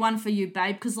 that's a big one for you,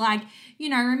 babe, because like,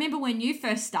 remember when you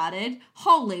first started,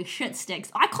 holy shit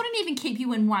sticks, I couldn't even keep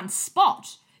you in one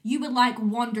spot. You would like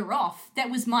wander off. That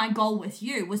was my goal with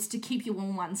you, was to keep you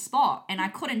in one spot. And I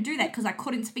couldn't do that because I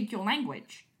couldn't speak your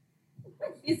language.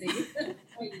 Busy.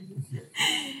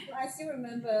 I still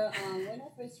remember when I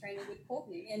first trained with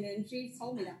Courtney, and then she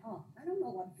told me that, I don't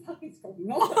know what the fuck is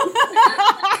going on.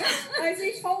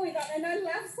 She told me that, and I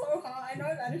laughed so hard. I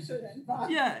know that I shouldn't,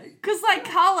 but yeah, because like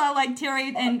Carla, like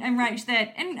Terry and Rach,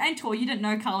 that and Tor, you didn't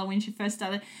know Carla when she first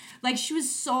started. Like she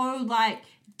was so like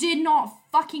did not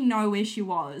fucking know where she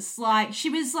was. Like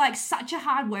she was like such a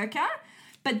hard worker,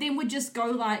 but then would just go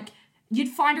like. You'd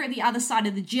find her at the other side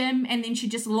of the gym and then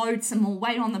she'd just load some more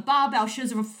weight on the barbell. She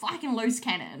was a fucking loose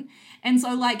cannon. And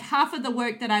so like half of the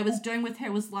work that I was doing with her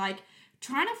was like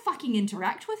trying to fucking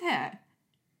interact with her.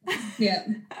 Yeah.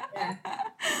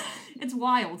 It's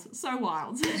wild. So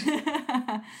wild.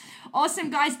 Awesome,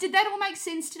 guys. Did that all make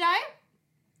sense today?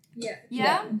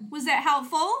 Yeah. Was that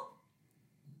helpful?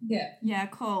 Yeah. Yeah,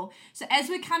 cool. So as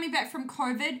we're coming back from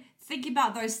COVID, think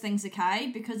about those things,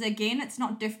 okay? Because again, it's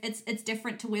not it's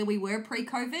different to where we were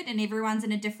pre-COVID, and everyone's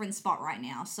in a different spot right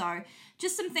now. So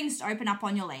just some things to open up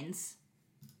on your lens.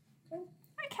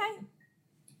 Okay.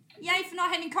 Yay for not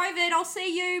having COVID. I'll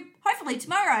see you hopefully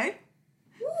tomorrow.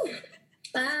 Woo.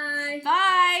 Bye.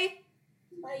 Bye.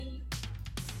 bye.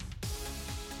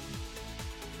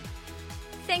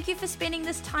 Thank you for spending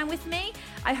this time with me.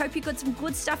 I hope you got some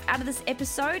good stuff out of this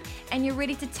episode and you're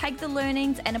ready to take the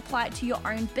learnings and apply it to your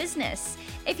own business.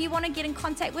 If you want to get in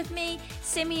contact with me,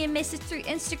 send me a message through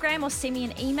Instagram or send me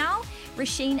an email,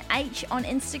 Rasheen H on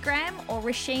Instagram or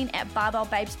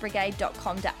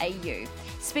Rasheen@barbellbabesbrigade.com.au.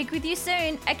 Speak with you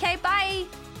soon. Okay, bye.